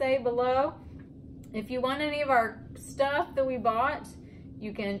have to say below. If you want any of our stuff that we bought,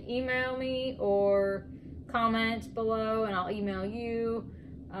 you can email me or comment below and I'll email you.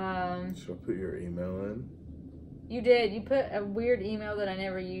 Should I put your email in? You did. You put a weird email that I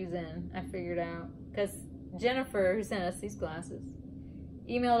never use in. I figured out. Because Jennifer, who sent us these glasses,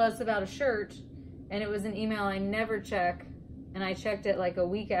 emailed us about a shirt, and it was an email I never check. And I checked it like a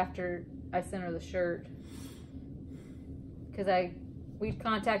week after I sent her the shirt. Because we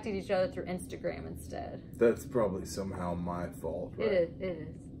contacted each other through Instagram instead. That's probably somehow my fault, right? It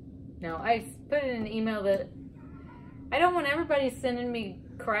is. No, I put it in an email that I don't want everybody sending me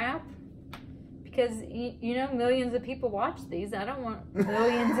crap. Because, you know, millions of people watch these. I don't want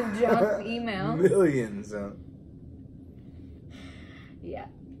millions of junk emails. Millions, huh? Yeah.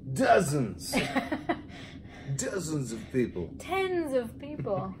 Dozens. Dozens of people. Tens of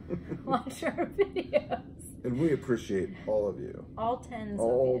people watch our videos. And we appreciate all of you. All tens of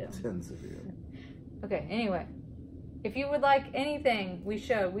you. All tens of you. Okay, anyway. If you would like anything we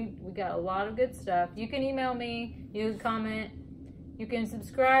showed, we got a lot of good stuff. You can email me. You can comment. You can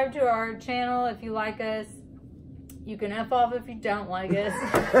subscribe to our channel if you like us. You can F off if you don't like us.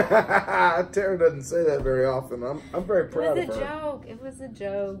 Tara doesn't say that very often. I'm very proud of her. It was a joke. It was a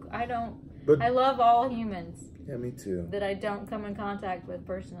joke. But I love all humans. Yeah, me too. That I don't come in contact with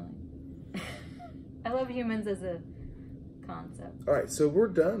personally. I love humans as a concept. All right, so we're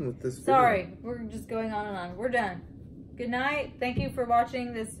done with this video. Sorry, we're just going on and on. We're done. Good night. Thank you for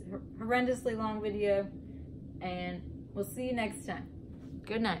watching this horrendously long video. And we'll see you next time.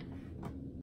 Good night.